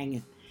it to hang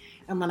it.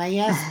 And when I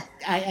asked,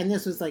 and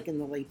this was like in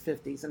the late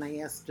 50s, and I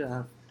asked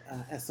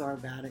SR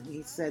about it, and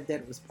he said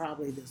that it was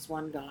probably this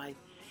one guy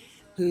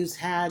who's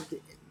had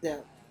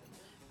the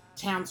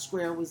town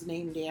square was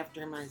named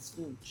after him. I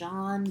said,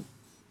 John,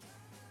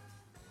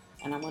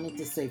 and I wanted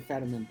to say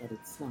Fetterman, but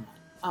it's not.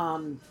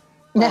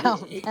 No,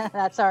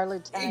 that's our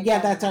lieutenant. Yeah,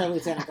 that's our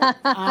lieutenant.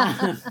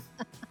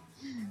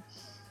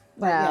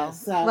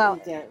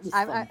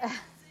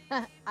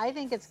 I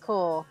think it's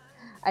cool.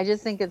 I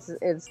just think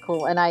it's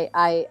cool, and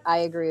I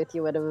agree with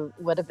you.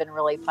 Would have been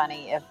really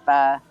funny if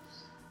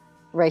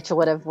Rachel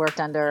would have worked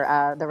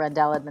under the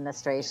Rendell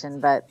administration,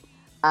 but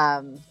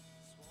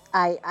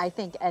I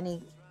think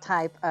any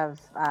type of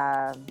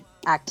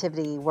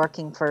activity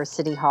working for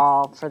City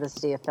Hall for the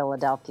city of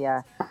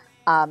Philadelphia.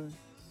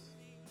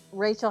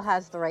 Rachel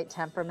has the right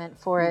temperament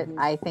for it. Mm-hmm.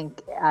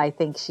 I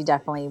think she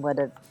definitely would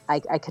have.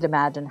 I could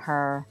imagine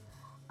her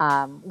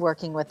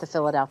working with the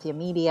Philadelphia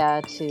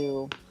media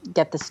to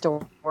get the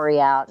story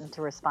out and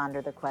to respond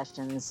to the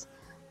questions.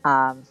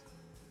 And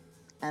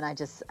I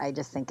just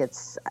think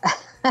it's.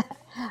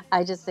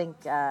 I just think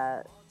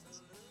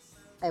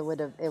it would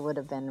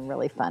have been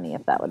really funny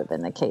if that would have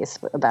been the case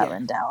about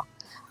Rendell.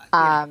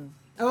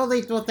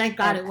 Well, thank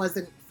God it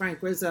wasn't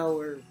Frank Rizzo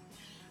or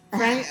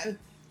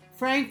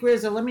Frank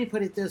Rizzo. Let me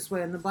put it this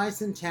way: in the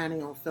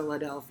Bicentennial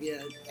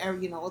Philadelphia,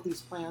 all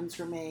these plans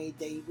were made.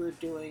 They were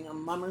doing a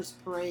Mummers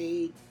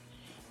Parade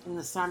in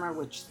the summer,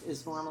 which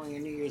is normally a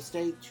New Year's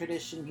Day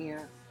tradition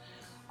here.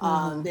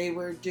 Mm-hmm. They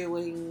were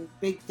doing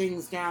big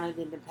things down at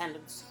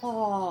Independence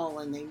Hall,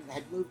 and they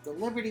had moved the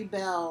Liberty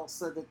Bell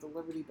so that the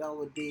Liberty Bell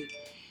would be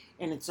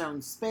in its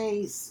own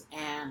space,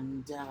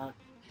 and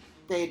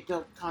they had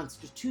built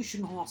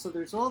Constitution Hall. So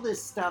there's all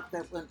this stuff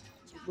that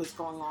was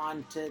going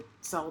on to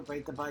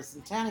celebrate the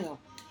Bicentennial.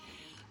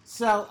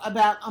 So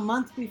about a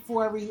month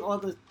before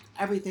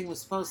everything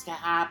was supposed to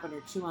happen,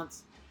 or 2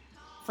 months,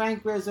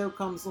 Frank Rizzo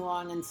comes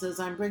along and says,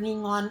 I'm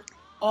bringing on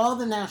all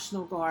the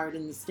National Guard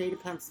in the state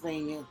of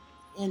Pennsylvania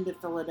into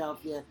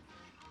Philadelphia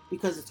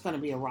because it's going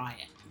to be a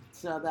riot.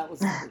 So that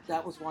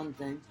was one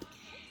thing.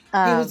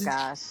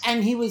 Gosh.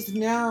 And he was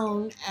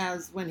known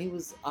as, when he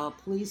was a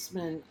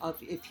policeman,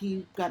 if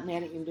he got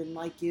mad at you and didn't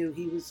like you,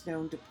 he was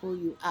known to pull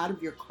you out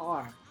of your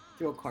car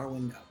through a car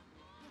window.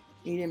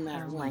 He didn't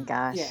matter. Oh my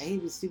gosh. Yeah, he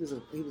was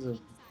a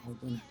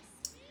winner.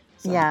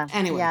 So, yeah.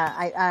 Anyway.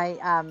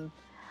 Yeah.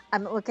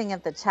 I'm looking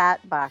at the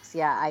chat box.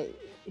 Yeah.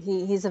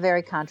 He's a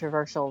very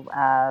controversial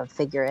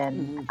figure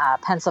in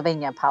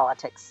Pennsylvania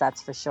politics.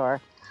 That's for sure.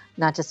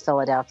 Not just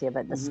Philadelphia,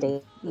 but the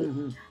state.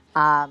 Mm-hmm.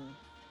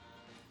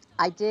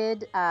 I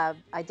did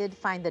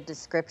find the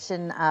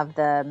description of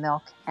the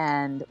milk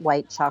and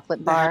white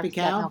chocolate bar that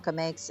Milka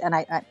makes, and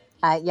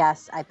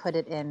I put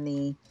it in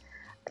the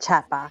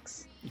chat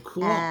box.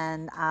 Cool.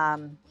 And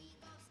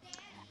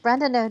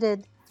Brenda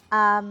noted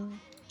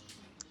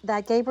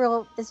that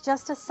Gabriel is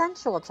just a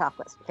sensual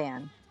chocolate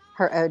fan.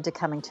 Her ode to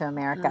coming to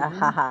America. Mm-hmm.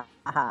 Ha ha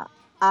ha.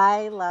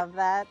 I love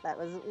that. That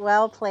was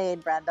well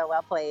played, Brenda.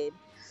 Well played.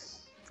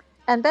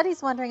 And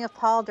Betty's wondering if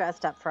Paul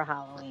dressed up for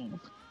Halloween.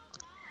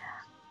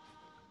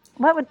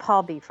 What would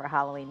Paul be for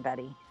Halloween,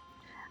 Betty?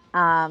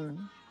 And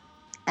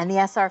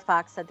the SR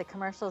Fox said the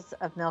commercials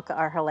of Milka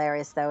are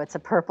hilarious, though. It's a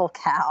purple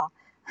cow.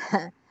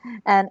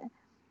 And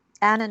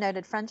Anna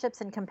noted friendships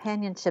and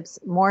companionships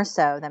more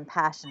so than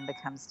passion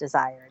becomes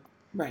desired.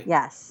 Right.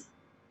 Yes.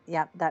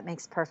 Yep. That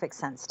makes perfect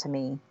sense to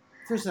me.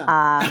 For some.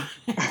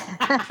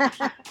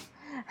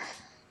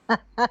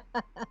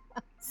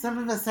 Some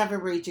of us have a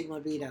raging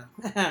libido.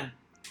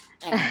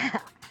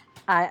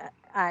 I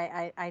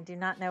do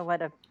not know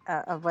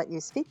of what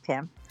you speak,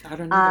 Pam. I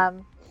don't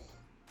know.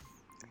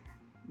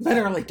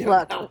 Literally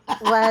don't know.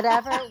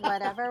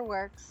 whatever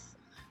works,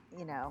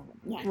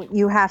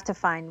 you have to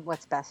find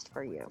what's best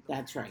for you.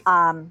 That's right.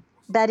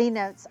 Betty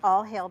notes,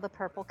 all hail the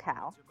purple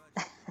cow.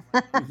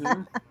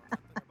 Mm-hmm.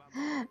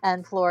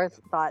 And Flora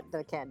thought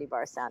the candy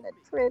bar sounded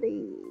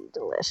pretty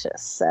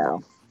delicious.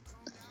 So,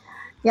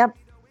 yep.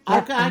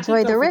 Yep.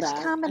 Enjoy the rich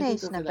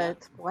combination of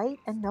both white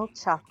and milk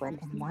chocolate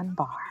in one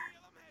bar.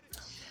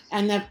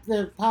 And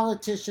the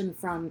politician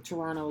from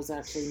Toronto is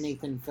actually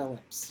Nathan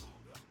Phillips.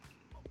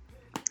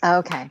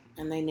 Okay.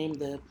 And they named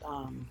the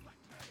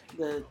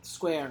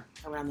square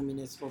around the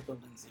municipal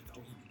buildings after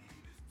him.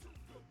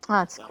 Oh,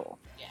 that's cool.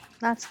 Yeah.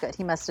 That's good.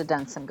 He must have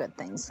done some good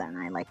things then.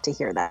 I like to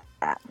hear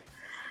that.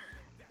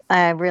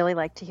 I really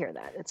like to hear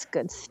that. It's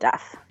good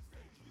stuff.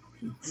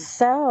 Mm-hmm.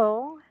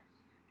 So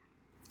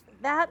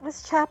that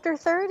was chapter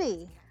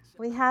 30.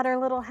 We had our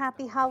little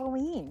happy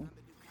Halloween.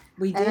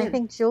 We did. And I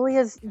think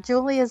Julia's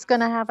going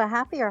to have a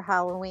happier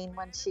Halloween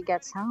when she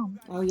gets home.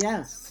 Oh,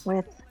 yes.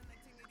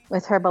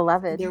 With her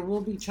beloved. There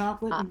will be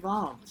chocolate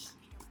involved.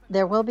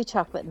 There will be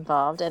chocolate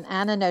involved. And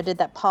Anna noted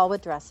that Paul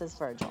would dress as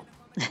Virgil.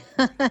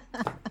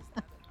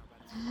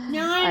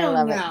 No, I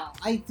don't know.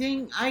 I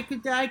think I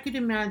could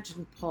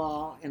imagine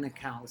Paul in a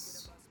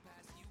cow's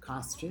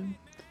costume.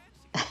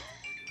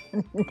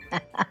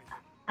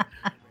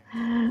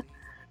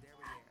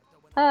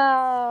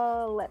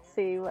 Oh, let's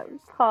see what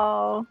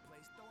Paul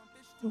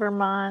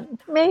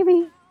Vermont.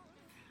 Maybe.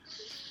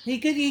 He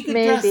could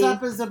dress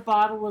up as a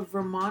bottle of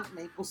Vermont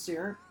maple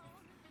syrup.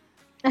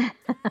 Could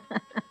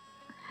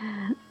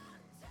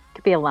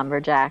be a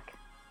lumberjack.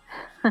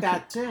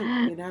 That too.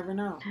 You never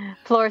know.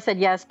 Flora said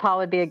yes, Paul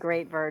would be a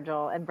great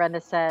Virgil, and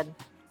Brenda said,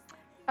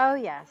 "Oh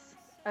yes,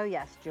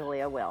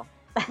 Julia will."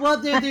 Well,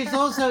 there's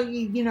also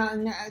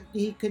and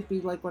he could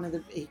be like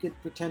he could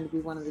pretend to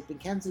be one of the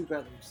McKenzie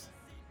brothers.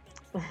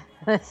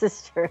 This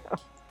is true.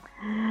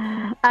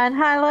 And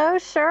hello,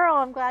 Cheryl.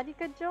 I'm glad you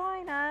could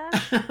join us.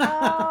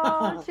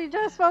 Oh, she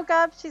just woke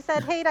up. She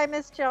said, "Hey, I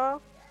missed you."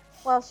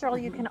 Well,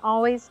 Cheryl, you can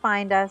always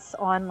find us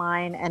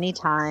online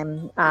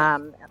anytime,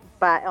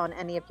 but on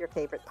any of your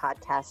favorite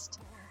podcast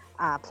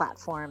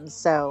platforms.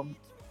 So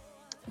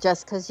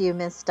just because you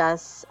missed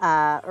us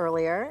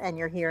earlier and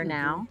you're here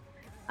now,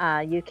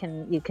 you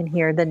can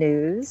hear the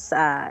news.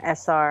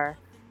 SR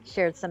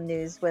shared some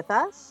news with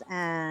us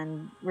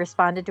and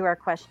responded to our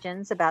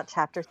questions about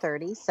chapter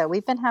 30. So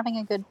we've been having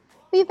a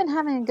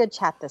good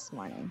chat this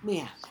morning.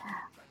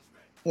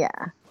 Yeah.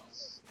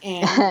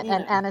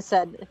 And Anna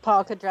said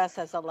Paul could dress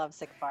as a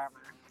lovesick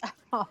farmer.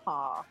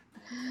 Oh,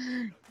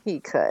 he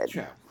could.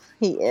 True.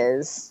 He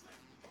is.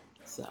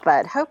 So.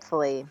 But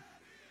hopefully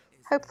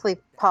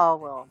Paul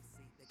will.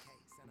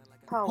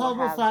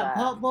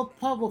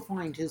 Paul will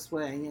find his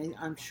way.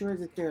 I'm sure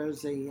that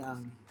there's a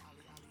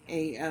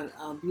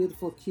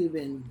beautiful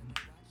Cuban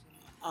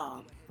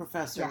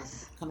professor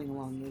coming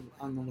along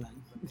on the way.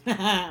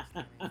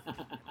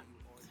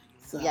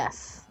 So.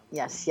 Yes.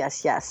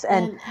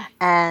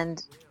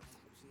 And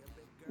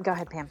go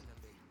ahead, Pam.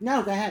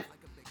 No, go ahead.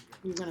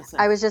 You were gonna say.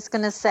 I was just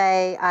gonna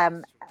say,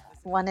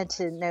 wanted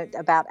to note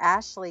about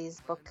Ashley's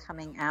book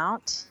coming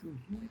out.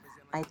 Mm-hmm.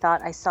 I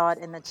thought I saw it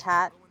in the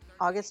chat.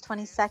 August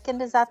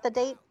 22nd, is that the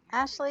date,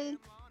 Ashley?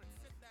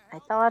 I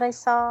thought I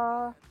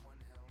saw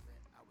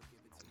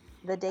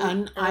the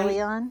date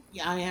early on.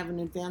 Yeah, I have an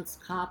advanced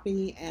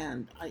copy,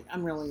 and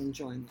I'm really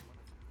enjoying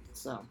it.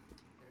 So,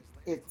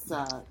 it's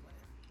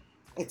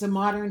a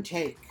modern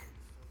take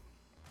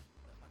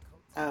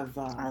of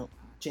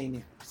Jane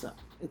Eyre, so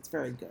it's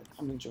very good.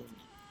 I'm enjoying it.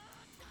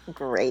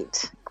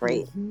 Great.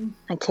 Mm-hmm.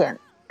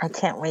 I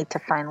can't wait to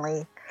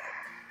finally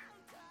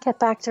get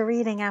back to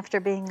reading after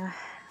being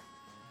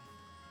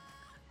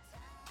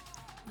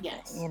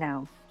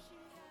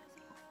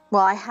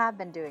well, I have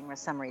been doing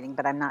some reading,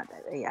 but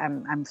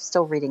I'm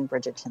still reading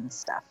Bridgerton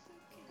stuff.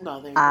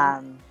 No, there you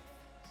go.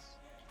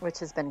 Which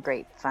has been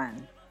great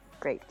fun.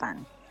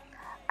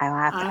 I'll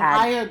have to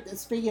add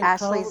speaking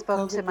Ashley's of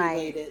book to my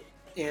related,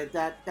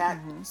 that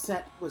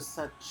set was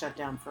shut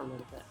down for a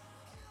little bit.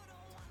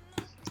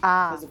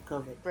 Because of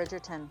COVID.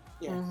 Bridgerton.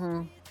 Yeah.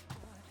 Mm-hmm.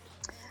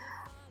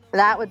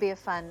 That would be a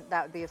fun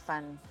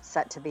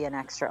set to be an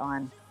extra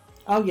on.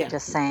 Oh yeah.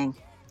 Just saying.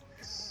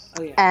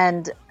 Oh yeah.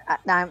 And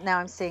now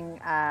I'm seeing.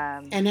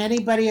 And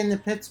anybody in the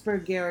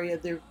Pittsburgh area,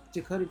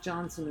 Dakota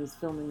Johnson is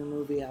filming a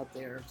movie out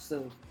there,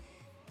 so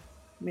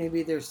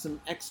maybe there's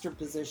some extra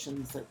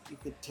positions that you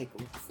could take a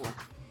look for.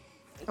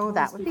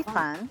 That would be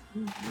fun.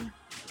 Mm-hmm.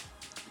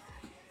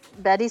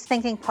 Betty's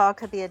thinking Paul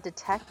could be a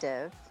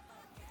detective.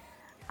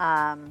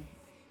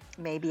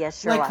 Maybe a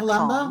Sherlock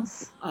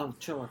Holmes. Oh,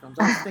 Sherlock Holmes.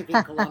 I was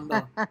thinking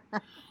Columbo.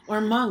 Or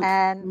Monk.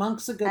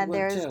 Monk's a good one, too.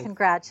 And there's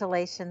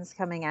congratulations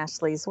coming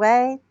Ashley's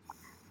way.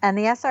 And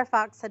the SR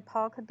Fox said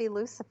Paul could be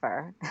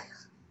Lucifer.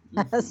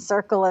 A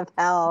circle of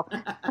hell.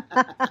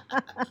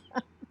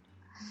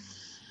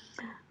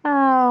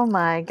 Oh,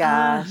 my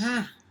gosh.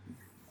 Uh-huh.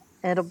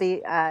 It'll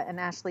be, and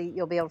Ashley,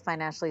 you'll be able to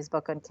find Ashley's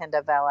book on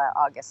Kindle Vella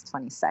August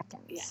 22nd.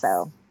 Yes.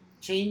 So,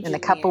 in a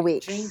couple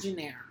weeks. Change in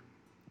air.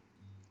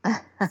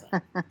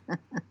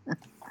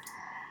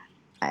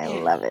 I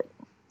love it.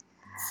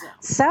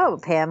 So,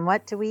 Pam,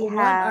 what do we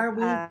have?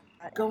 What are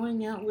we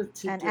going out with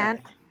today?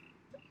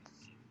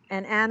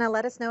 And Anna,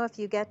 let us know if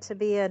you get to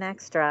be an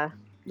extra.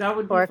 That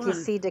would be or fun. If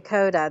you see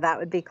Dakota, that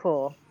would be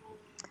cool.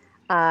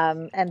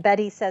 And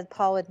Betty says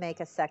Paul would make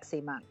a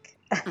sexy monk.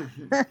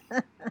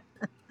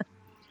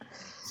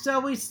 So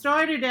we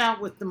started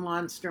out with the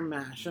Monster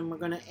Mash, and we're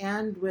going to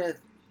end with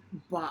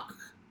Bach.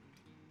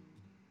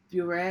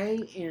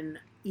 Bourrée in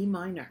E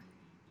minor.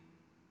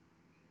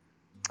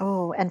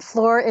 Oh, and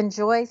Flor,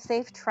 enjoy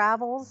safe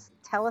travels.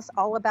 Tell us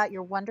all about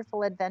your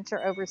wonderful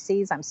adventure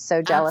overseas. I'm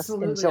so jealous.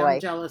 Absolutely, enjoy.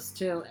 I'm jealous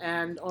too.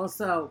 And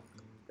also,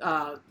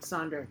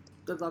 Sandra,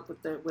 good luck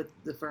with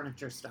the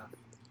furniture stuff.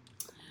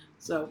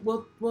 So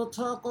we'll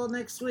talk all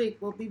next week.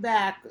 We'll be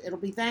back. It'll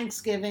be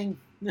Thanksgiving.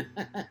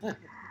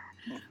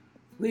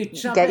 We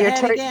jump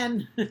ahead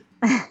again.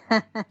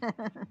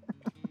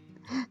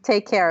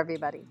 Take care,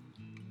 everybody.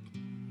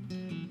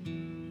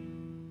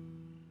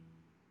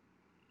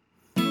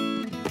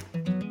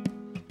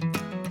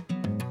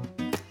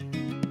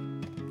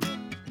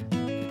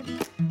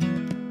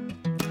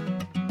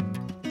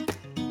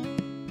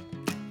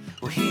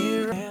 Well,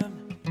 here I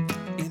am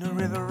in a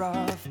river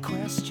of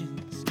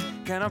questions.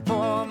 Can I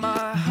pour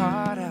my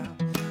heart out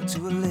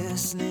to a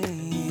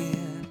listening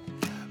ear?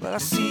 Well, I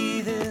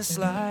see this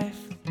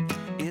life,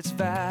 its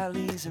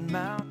valleys and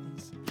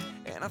mountains,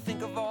 and I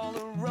think of all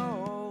the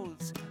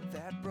roads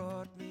that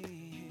brought me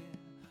here.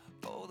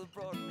 Oh, that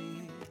brought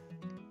me here.